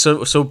think is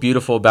so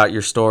beautiful about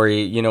your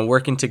story,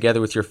 working together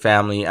with your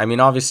family. I mean,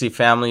 obviously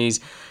families,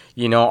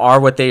 are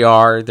what they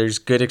are. There's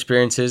good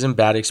experiences and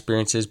bad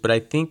experiences, but I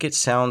think it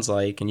sounds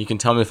like, and you can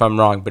tell me if I'm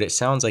wrong, but it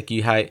sounds like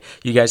you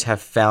guys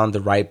have found the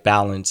right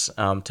balance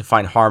to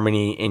find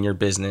harmony in your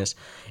business.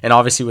 And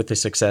obviously with the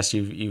success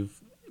you've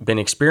been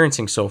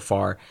experiencing so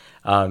far,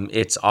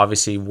 it's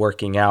obviously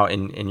working out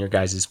in your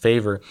guys'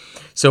 favor.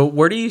 So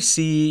where do you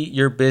see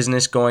your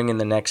business going in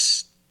the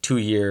next 2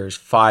 years,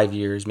 5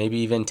 years, maybe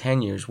even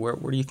 10 years? Where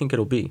do you think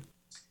it'll be?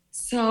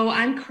 So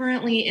I'm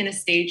currently in a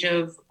stage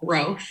of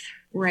growth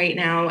right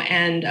now.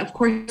 And of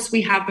course,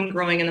 we have been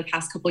growing in the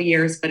past couple of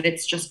years, but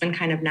it's just been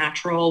kind of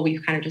natural.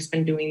 We've kind of just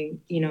been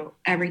doing,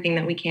 everything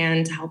that we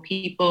can to help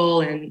people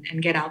and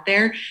get out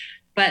there.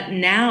 But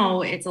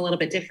now it's a little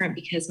bit different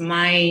because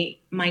my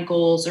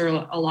goals are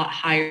a lot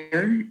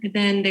higher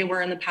than they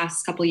were in the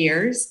past couple of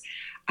years.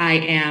 I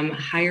am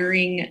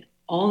hiring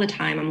all the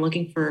time. I'm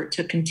looking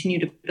to continue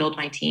to build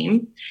my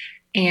team.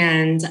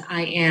 And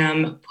I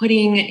am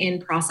putting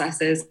in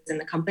processes in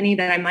the company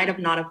that I might have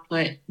not have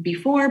put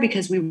before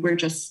because we were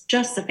just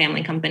a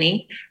family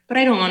company. But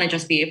I don't want to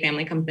just be a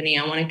family company.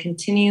 I want to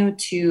continue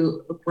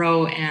to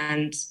grow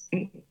and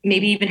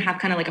maybe even have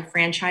kind of like a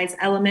franchise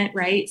element,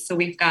 right? So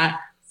we've got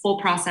full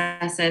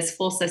processes,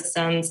 full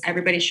systems.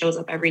 Everybody shows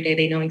up every day.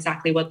 They know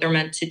exactly what they're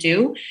meant to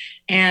do.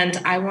 And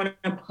I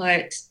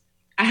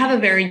have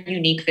a very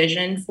unique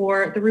vision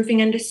for the roofing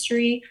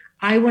industry.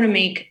 I want to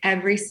make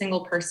every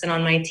single person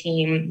on my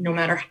team, no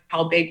matter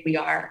how big we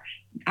are,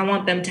 I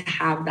want them to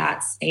have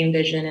that same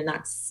vision and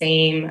that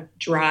same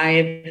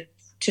drive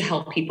to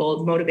help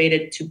people,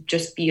 motivated to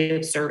just be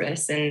of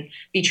service and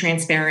be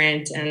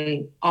transparent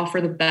and offer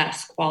the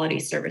best quality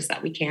service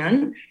that we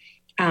can.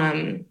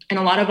 And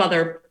a lot of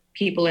other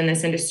people in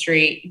this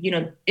industry,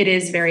 it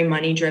is very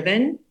money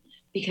driven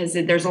because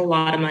there's a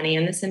lot of money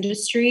in this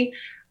industry.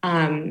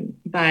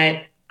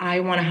 But I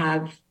want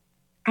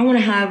to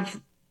have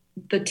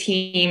the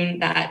team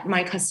that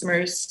my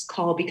customers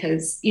call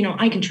because,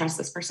 I can trust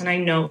this person. I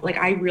know, like,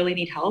 I really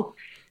need help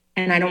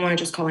and I don't want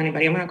to just call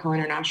anybody. I'm going to call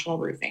International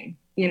Roofing.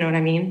 You know what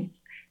I mean?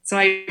 So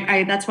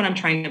I that's what I'm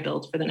trying to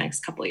build for the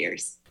next couple of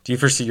years. Do you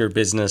foresee your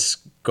business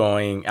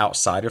going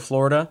outside of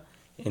Florida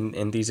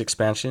in these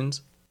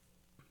expansions?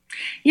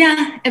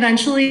 Yeah,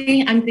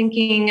 eventually I'm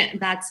thinking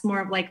that's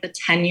more of like the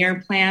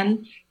 10-year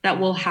plan that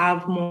will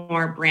have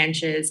more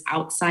branches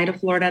outside of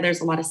Florida.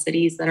 There's a lot of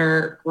cities that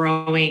are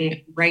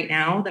growing right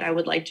now that I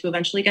would like to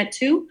eventually get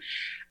to.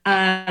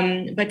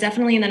 But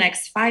definitely in the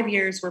next 5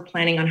 years, we're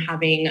planning on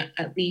having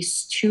at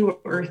least 2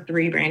 or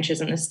 3 branches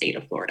in the state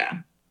of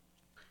Florida.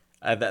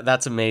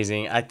 That's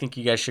amazing. I think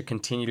you guys should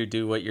continue to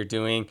do what you're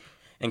doing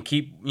and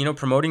keep,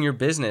 promoting your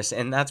business.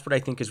 And that's what I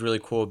think is really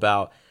cool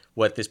about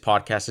what this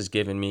podcast has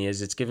given me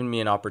is it's given me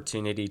an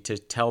opportunity to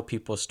tell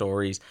people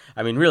stories.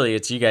 I mean, really,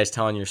 it's you guys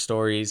telling your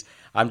stories.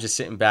 I'm just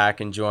sitting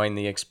back enjoying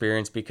the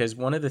experience because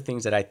one of the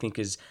things that I think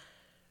is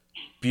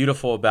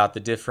beautiful about the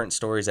different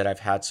stories that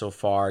I've had so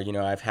far.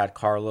 I've had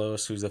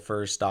Carlos, who's the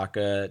first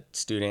DACA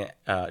student,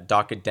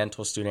 DACA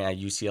dental student at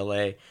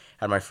UCLA. I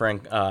had my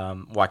friend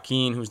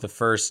Joaquin, who's the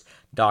first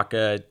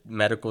DACA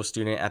medical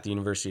student at the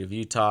University of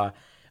Utah.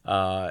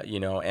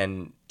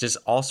 And just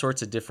all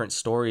sorts of different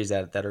stories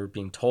that are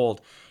being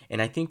told.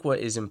 And I think what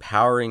is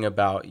empowering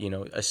about,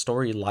 a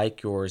story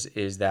like yours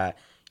is that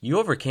you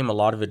overcame a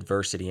lot of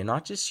adversity, and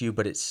not just you,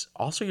 but it's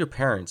also your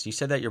parents. You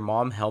said that your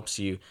mom helps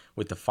you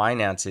with the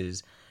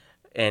finances.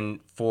 And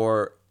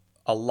for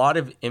a lot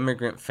of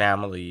immigrant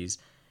families,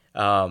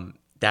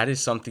 that is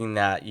something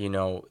that,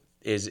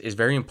 is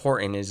very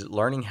important, is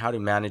learning how to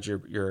manage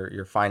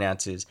your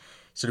finances.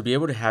 So to be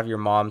able to have your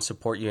mom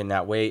support you in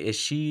that way, is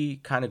she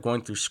kind of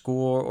going through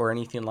school or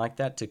anything like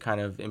that to kind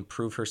of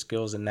improve her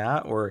skills in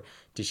that? Or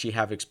did she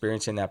have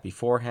experience in that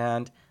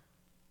beforehand?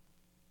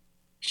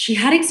 She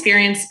had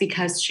experience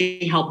because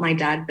she helped my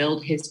dad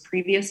build his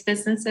previous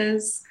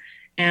businesses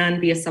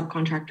and be a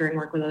subcontractor and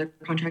work with other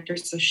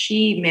contractors. So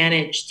she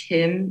managed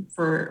him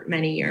for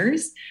many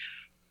years.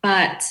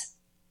 But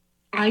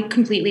I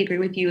completely agree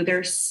with you.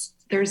 There's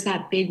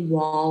that big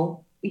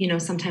wall.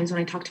 Sometimes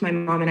when I talk to my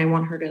mom and I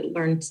want her to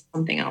learn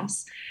something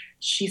else,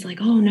 she's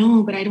like, "Oh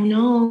no, but I don't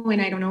know, and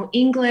I don't know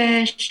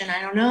English, and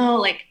I don't know."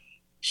 Like,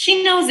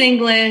 she knows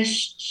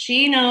English,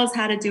 she knows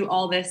how to do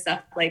all this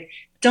stuff. Like,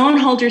 don't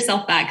hold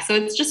yourself back. So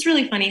it's just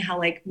really funny how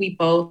like we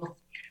both,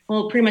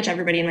 well, pretty much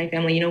everybody in my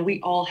family, we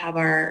all have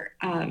our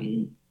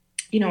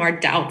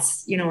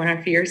doubts, and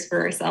our fears for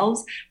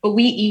ourselves, but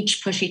we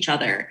each push each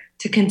other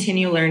to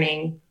continue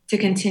learning, to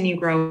continue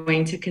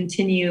growing, to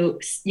continue,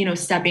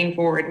 stepping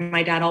forward. And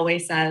my dad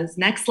always says,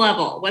 next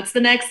level. What's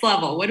the next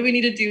level? What do we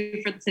need to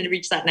do to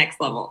reach that next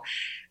level?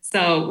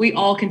 So we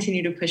all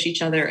continue to push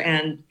each other.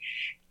 And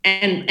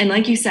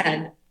like you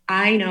said,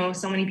 I know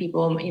so many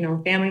people,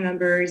 family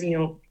members,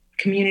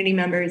 community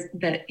members,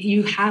 that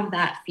you have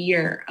that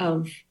fear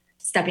of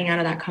stepping out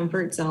of that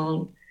comfort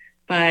zone.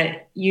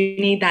 But you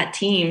need that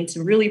team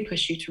to really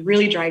push you, to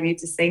really drive you,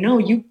 to say, no,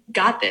 you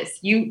got this.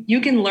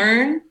 You can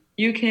learn.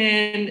 You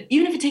can,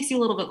 even if it takes you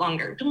a little bit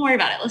longer, don't worry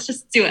about it. Let's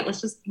just do it.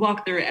 Let's just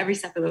walk through it every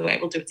step of the way.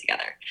 We'll do it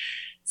together.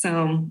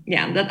 So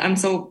yeah, I'm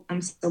so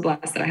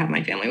blessed that I have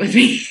my family with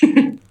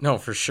me. No,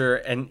 for sure.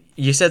 And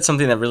you said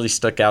something that really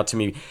stuck out to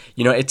me.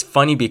 It's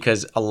funny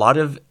because a lot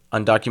of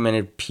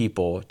undocumented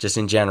people, just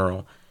in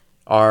general,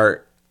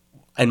 are,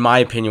 in my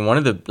opinion, one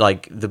of the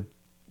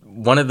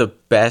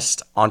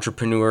best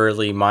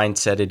entrepreneurially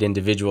mindseted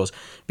individuals,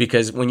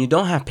 because when you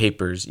don't have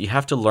papers, you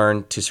have to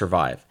learn to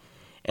survive.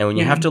 And when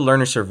you have to learn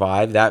to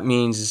survive, that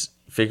means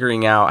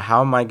figuring out, how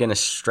am I going to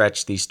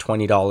stretch these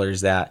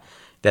 $20 that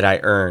I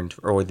earned,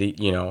 or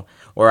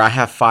I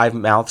have 5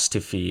 mouths to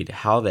feed.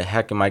 How the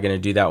heck am I going to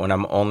do that when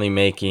I'm only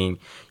making,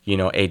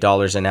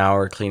 $8 an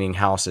hour cleaning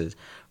houses,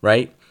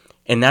 right?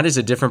 And that is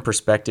a different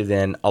perspective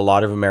than a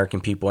lot of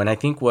American people. And I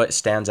think what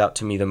stands out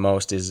to me the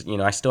most is,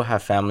 I still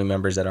have family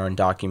members that are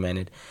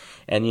undocumented,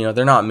 and,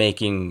 they're not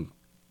making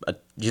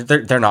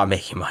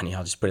money.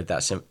 I'll just put it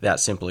that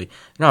simply.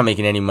 They're not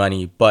making any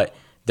money, but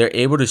they're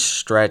able to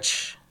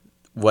stretch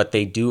what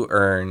they do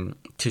earn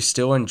to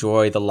still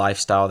enjoy the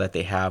lifestyle that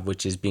they have,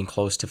 which is being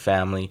close to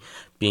family,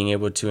 being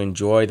able to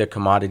enjoy the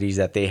commodities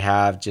that they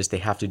have, just they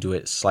have to do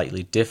it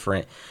slightly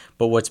different.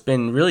 But what's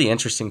been really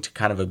interesting to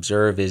kind of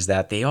observe is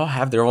that they all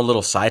have their own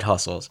little side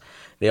hustles.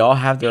 They all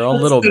have their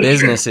own little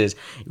businesses,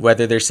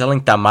 whether they're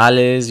selling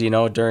tamales,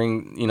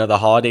 during, the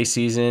holiday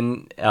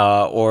season,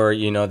 or,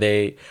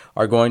 they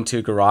are going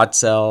to garage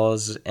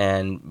sales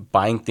and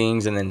buying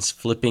things and then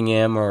flipping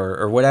them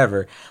or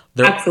whatever.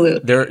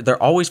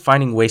 They're always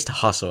finding ways to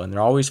hustle, and they're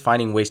always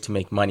finding ways to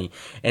make money.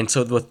 And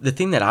so the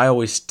thing that I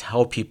always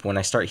tell people when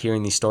I start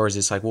hearing these stories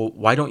is like, well,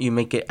 why don't you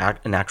make it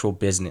an actual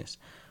business?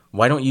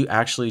 Why don't you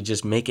actually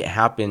just make it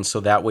happen, so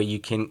that way you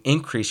can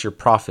increase your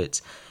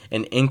profits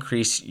and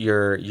increase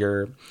your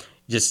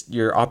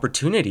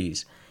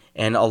opportunities?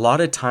 And a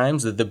lot of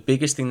times the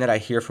biggest thing that I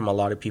hear from a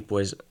lot of people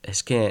is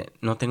que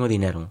no tengo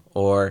dinero,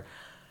 or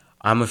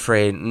I'm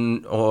afraid,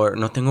 or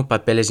no tengo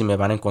papeles y me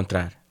van a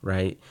encontrar,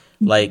 right?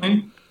 Like,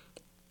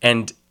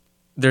 and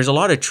there's a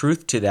lot of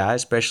truth to that,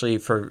 especially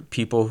for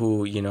people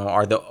who,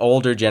 are the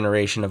older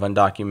generation of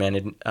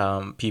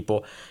undocumented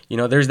people.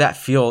 There's that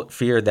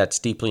fear that's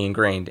deeply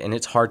ingrained, and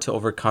it's hard to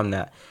overcome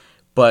that.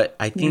 But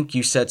I think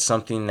you said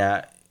something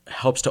that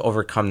helps to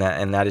overcome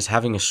that, and that is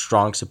having a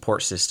strong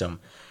support system.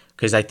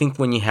 Because I think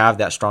when you have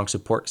that strong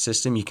support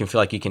system, you can feel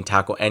like you can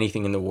tackle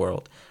anything in the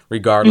world,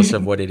 regardless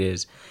of what it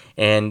is.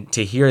 And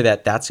to hear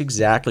that that's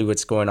exactly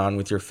what's going on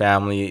with your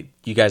family,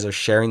 you guys are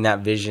sharing that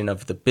vision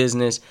of the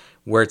business,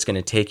 where it's going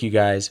to take you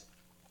guys.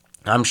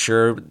 I'm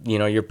sure,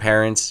 your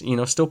parents,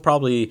 still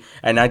probably,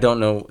 and I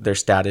don't know their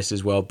status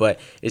as well, but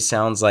it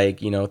sounds like,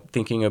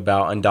 thinking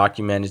about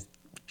undocumented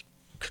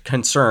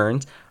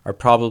concerns are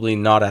probably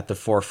not at the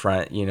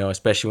forefront,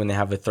 especially when they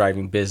have a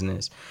thriving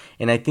business.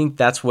 And I think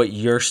that's what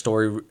your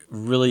story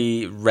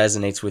really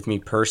resonates with me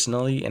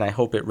personally. And I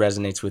hope it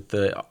resonates with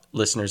the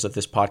listeners of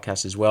this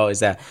podcast as well, is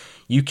that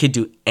you could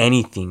do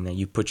anything that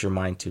you put your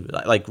mind to.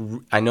 Like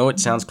I know it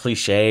sounds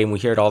cliche and we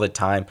hear it all the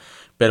time,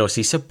 pero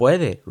sí se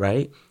puede,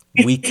 right?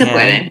 We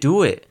can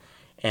do it.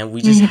 And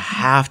we just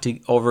have to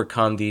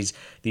overcome these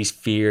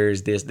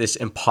fears, this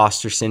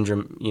imposter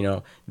syndrome,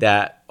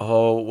 that,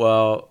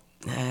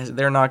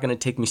 they're not going to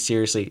take me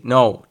seriously.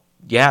 No,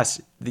 yes,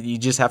 you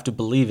just have to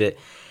believe it.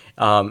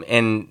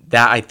 And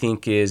that, I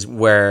think, is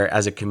where,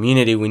 as a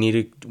community, we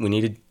need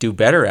to do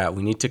better at.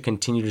 We need to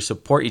continue to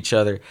support each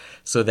other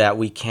so that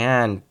we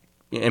can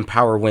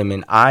empower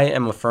women. I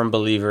am a firm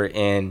believer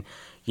in,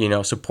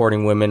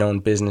 supporting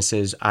women-owned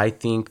businesses. I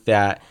think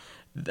that,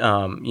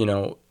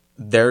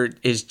 there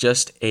is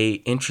just a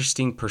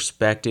interesting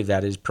perspective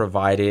that is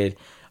provided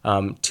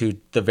to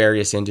the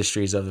various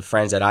industries of the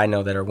friends that I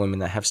know that are women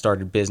that have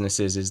started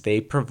businesses, is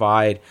they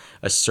provide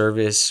a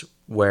service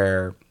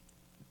where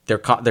their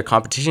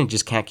competition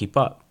just can't keep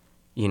up,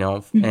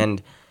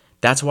 and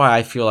that's why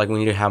I feel like we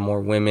need to have more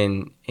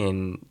women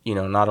in,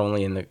 not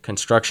only in the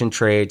construction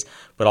trades,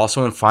 but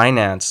also in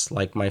finance.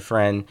 Like my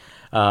friend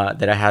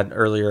that I had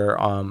earlier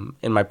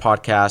in my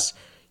podcast,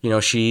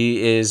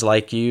 she is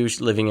like you,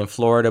 living in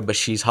Florida, but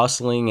she's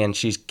hustling and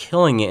she's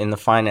killing it in the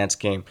finance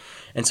game.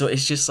 And so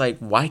it's just like,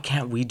 why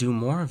can't we do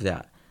more of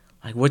that?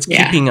 Like, what's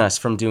keeping us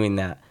from doing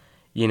that?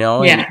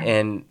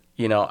 And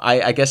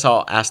I guess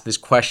I'll ask this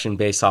question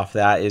based off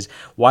that is,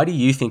 why do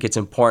you think it's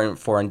important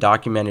for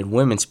undocumented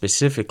women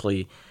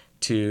specifically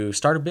to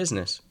start a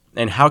business?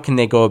 And how can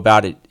they go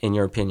about it, in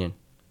your opinion?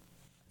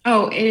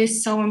 Oh, it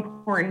is so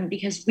important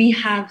because we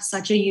have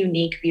such a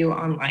unique view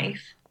on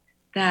life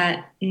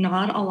that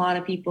not a lot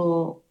of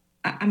people,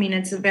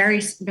 it's a very,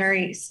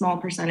 very small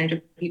percentage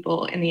of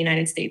people in the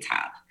United States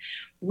have.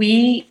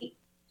 We,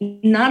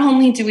 not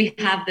only do we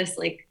have this,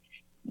 like,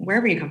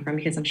 wherever you come from,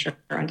 because I'm sure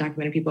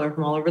undocumented people are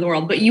from all over the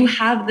world, but you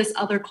have this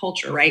other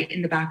culture, right,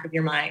 in the back of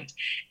your mind.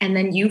 And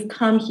then you've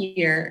come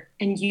here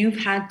and you've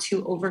had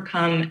to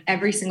overcome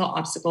every single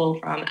obstacle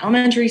from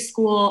elementary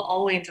school all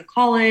the way into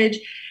college,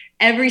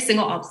 every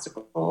single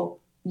obstacle.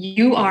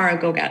 You are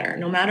a go-getter,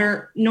 no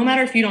matter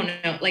if you don't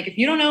know, like, if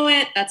you don't know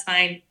it, that's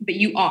fine, but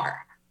you are,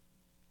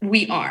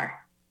 we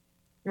are,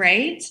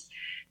 right?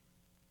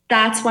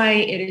 That's why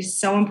it is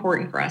so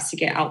important for us to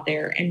get out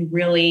there and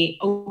really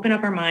open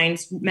up our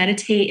minds,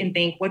 meditate and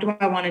think, what do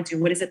I want to do?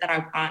 What is it that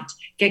I want?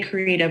 Get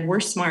creative. We're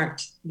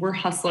smart. We're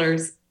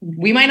hustlers.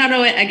 We might not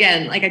know it.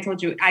 Again, like I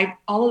told you,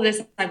 all of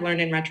this I've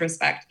learned in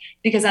retrospect,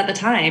 because at the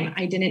time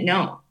I didn't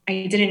know.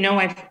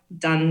 I've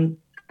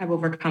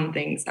overcome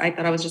things. I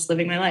thought I was just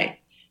living my life.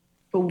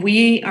 But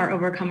we are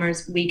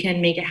overcomers. We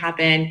can make it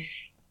happen.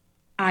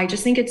 I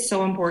just think it's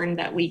so important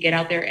that we get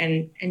out there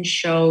and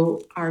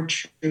show our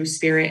true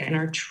spirit and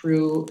our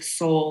true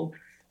soul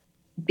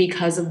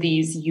because of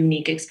these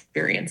unique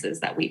experiences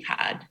that we've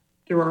had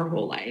through our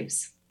whole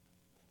lives.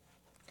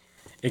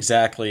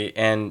 Exactly.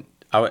 And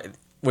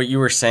what you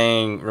were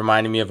saying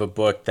reminded me of a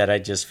book that I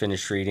just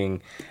finished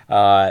reading.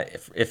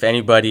 If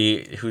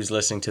anybody who's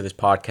listening to this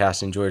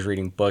podcast enjoys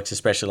reading books,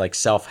 especially like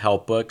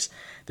self-help books,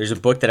 there's a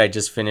book that I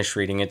just finished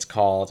reading. It's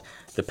called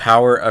The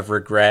Power of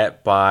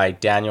Regret by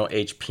Daniel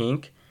H.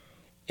 Pink.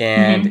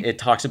 And it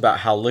talks about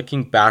how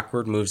looking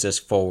backward moves us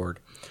forward.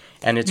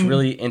 And it's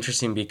really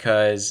interesting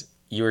because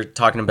you were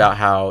talking about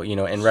how,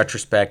 in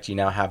retrospect, you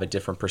now have a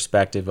different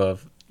perspective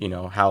of,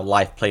 how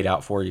life played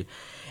out for you.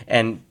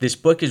 And this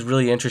book is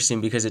really interesting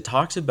because it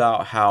talks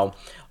about how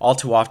all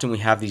too often we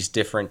have these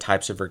different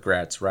types of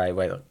regrets, right?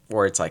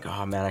 Where it's like,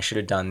 oh man, I should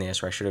have done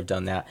this or I should have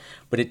done that.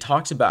 But it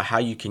talks about how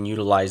you can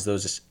utilize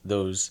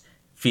those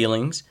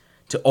feelings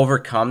to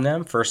overcome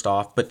them first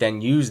off, but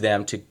then use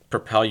them to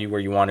propel you where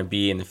you want to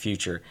be in the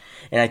future.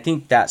 And I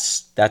think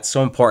that's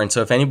so important.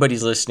 So if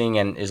anybody's listening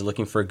and is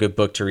looking for a good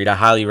book to read, I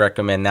highly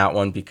recommend that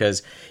one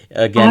because,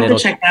 again,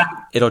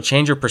 it'll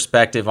change your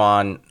perspective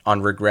on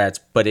regrets,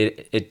 but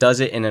it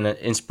does it in an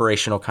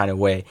inspirational kind of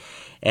way.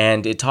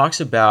 And it talks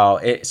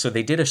about it. So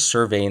they did a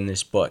survey in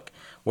this book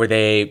where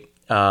they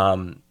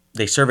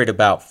surveyed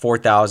about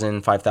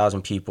 4,000,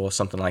 5,000 people,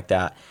 something like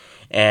that.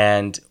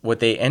 And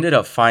what they ended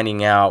up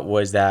finding out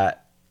was that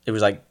it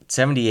was like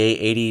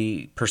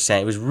 78,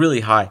 80%. It was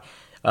really high.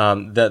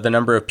 The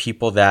number of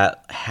people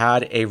that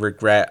had a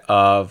regret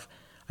of,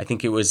 I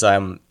think it was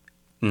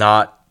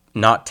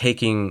not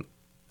taking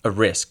a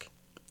risk,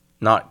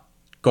 not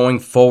going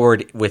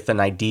forward with an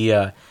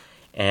idea,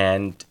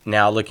 and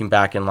now looking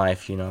back in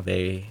life,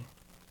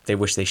 they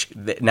wish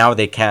now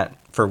they can't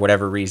for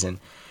whatever reason.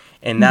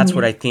 And that's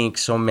what I think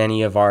so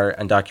many of our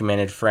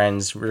undocumented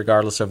friends,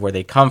 regardless of where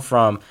they come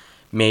from,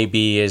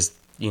 maybe is,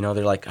 they're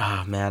like,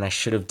 oh man, I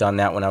should have done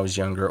that when I was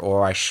younger,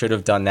 or I should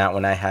have done that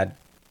when I had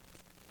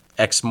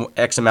X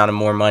amount of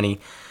more money.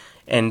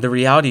 And the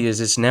reality is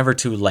it's never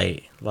too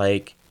late.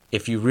 Like,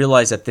 if you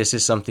realize that this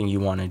is something you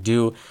want to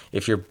do,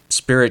 if your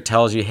spirit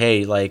tells you,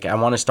 hey, like, I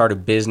want to start a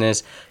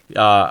business,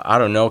 I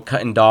don't know,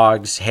 cutting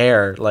dogs'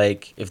 hair,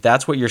 like, if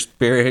that's what your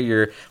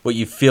spirit, what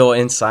you feel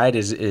inside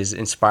is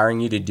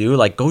inspiring you to do,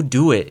 like, go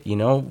do it,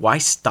 why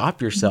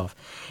stop yourself?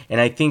 And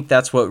I think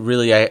that's what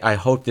really I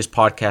hope this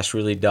podcast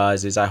really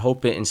does, is I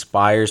hope it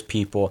inspires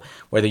people,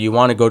 whether you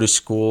want to go to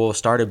school,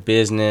 start a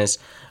business,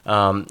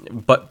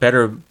 but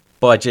better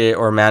budget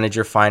or manage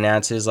your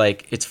finances.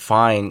 Like, it's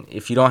fine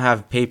if you don't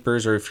have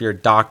papers, or if you're a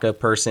DACA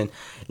person,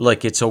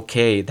 look, it's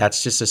okay.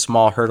 That's just a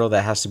small hurdle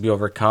that has to be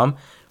overcome.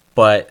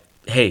 But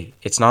hey,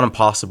 it's not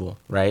impossible,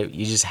 right?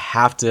 You just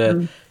have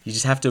to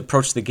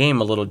approach the game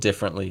a little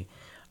differently.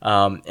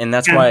 And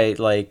that's why,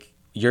 like,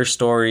 your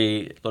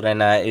story,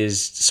 Lorena,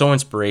 is so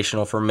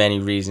inspirational for many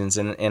reasons.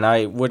 And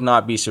I would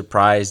not be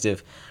surprised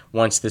if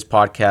once this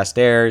podcast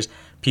airs,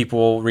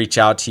 people reach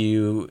out to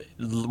you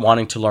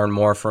wanting to learn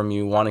more from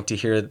you, wanting to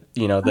hear,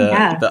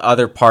 the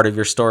other part of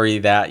your story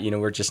that,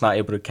 we're just not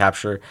able to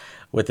capture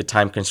with the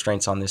time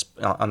constraints on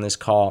this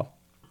call.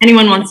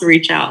 Anyone wants to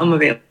reach out, I'm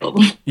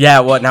available.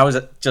 Yeah, well, and I was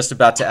just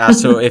about to ask.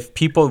 So if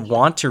people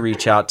want to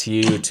reach out to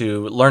you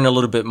to learn a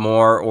little bit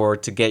more, or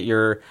to get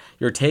your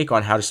take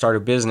on how to start a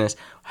business,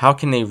 how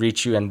can they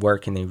reach you, and where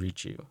can they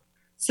reach you?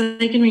 So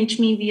they can reach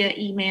me via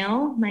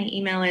email. My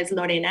email is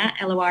Lorena,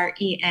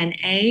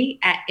 Lorena,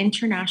 at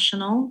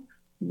International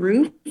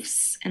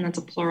Roofs, and that's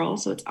a plural.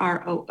 So it's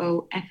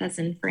ROOF as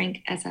in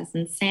Frank, S as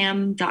in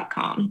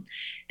Sam.com.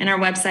 And our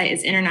website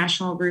is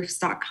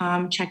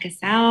internationalroofs.com. Check us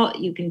out.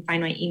 You can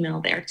find my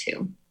email there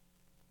too.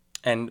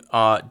 And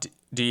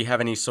do you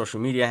have any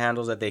social media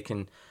handles that they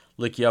can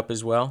look you up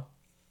as well?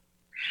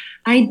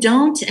 I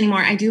don't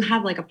anymore. I do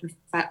have like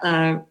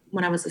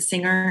when I was a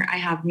singer, I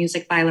have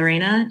Music by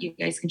Lorena. You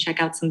guys can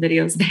check out some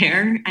videos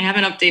there. I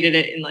haven't updated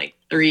it in like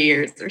 3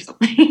 years or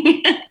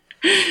something.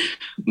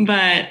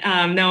 But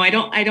no, I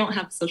don't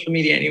have social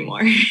media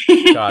anymore.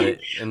 Got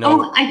it.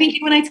 No. I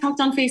think when I talked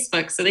on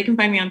Facebook, so they can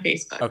find me on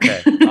Facebook.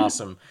 Okay,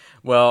 awesome.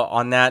 Well,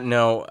 on that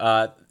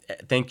note,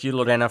 thank you,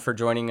 Lorena, for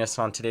joining us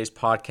on today's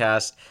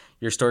podcast.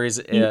 Your story is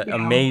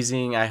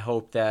amazing. I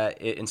hope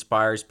that it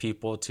inspires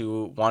people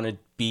to want to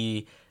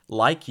be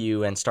like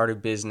you and start a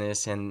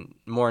business. And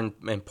more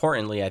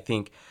importantly, I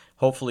think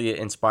hopefully it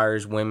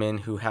inspires women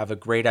who have a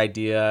great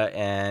idea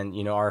and,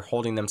 are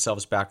holding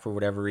themselves back for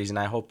whatever reason.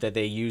 I hope that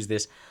they use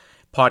this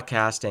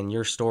podcast and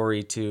your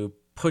story to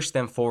push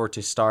them forward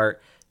to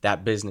start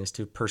that business,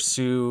 to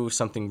pursue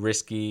something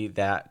risky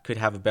that could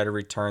have a better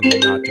return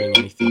than not doing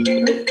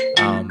anything.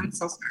 I'm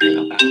so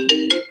sorry about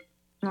that.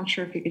 I'm not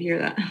sure if you could hear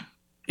that.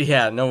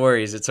 Yeah, no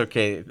worries. It's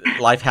okay.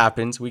 Life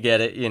happens. We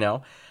get it,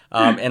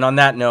 And on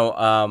that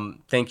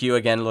note, thank you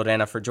again,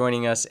 Lorena, for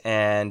joining us,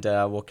 and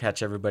we'll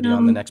catch everybody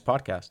on the next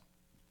podcast.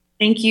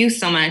 Thank you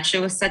so much. It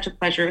was such a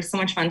pleasure. It was so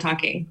much fun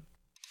talking.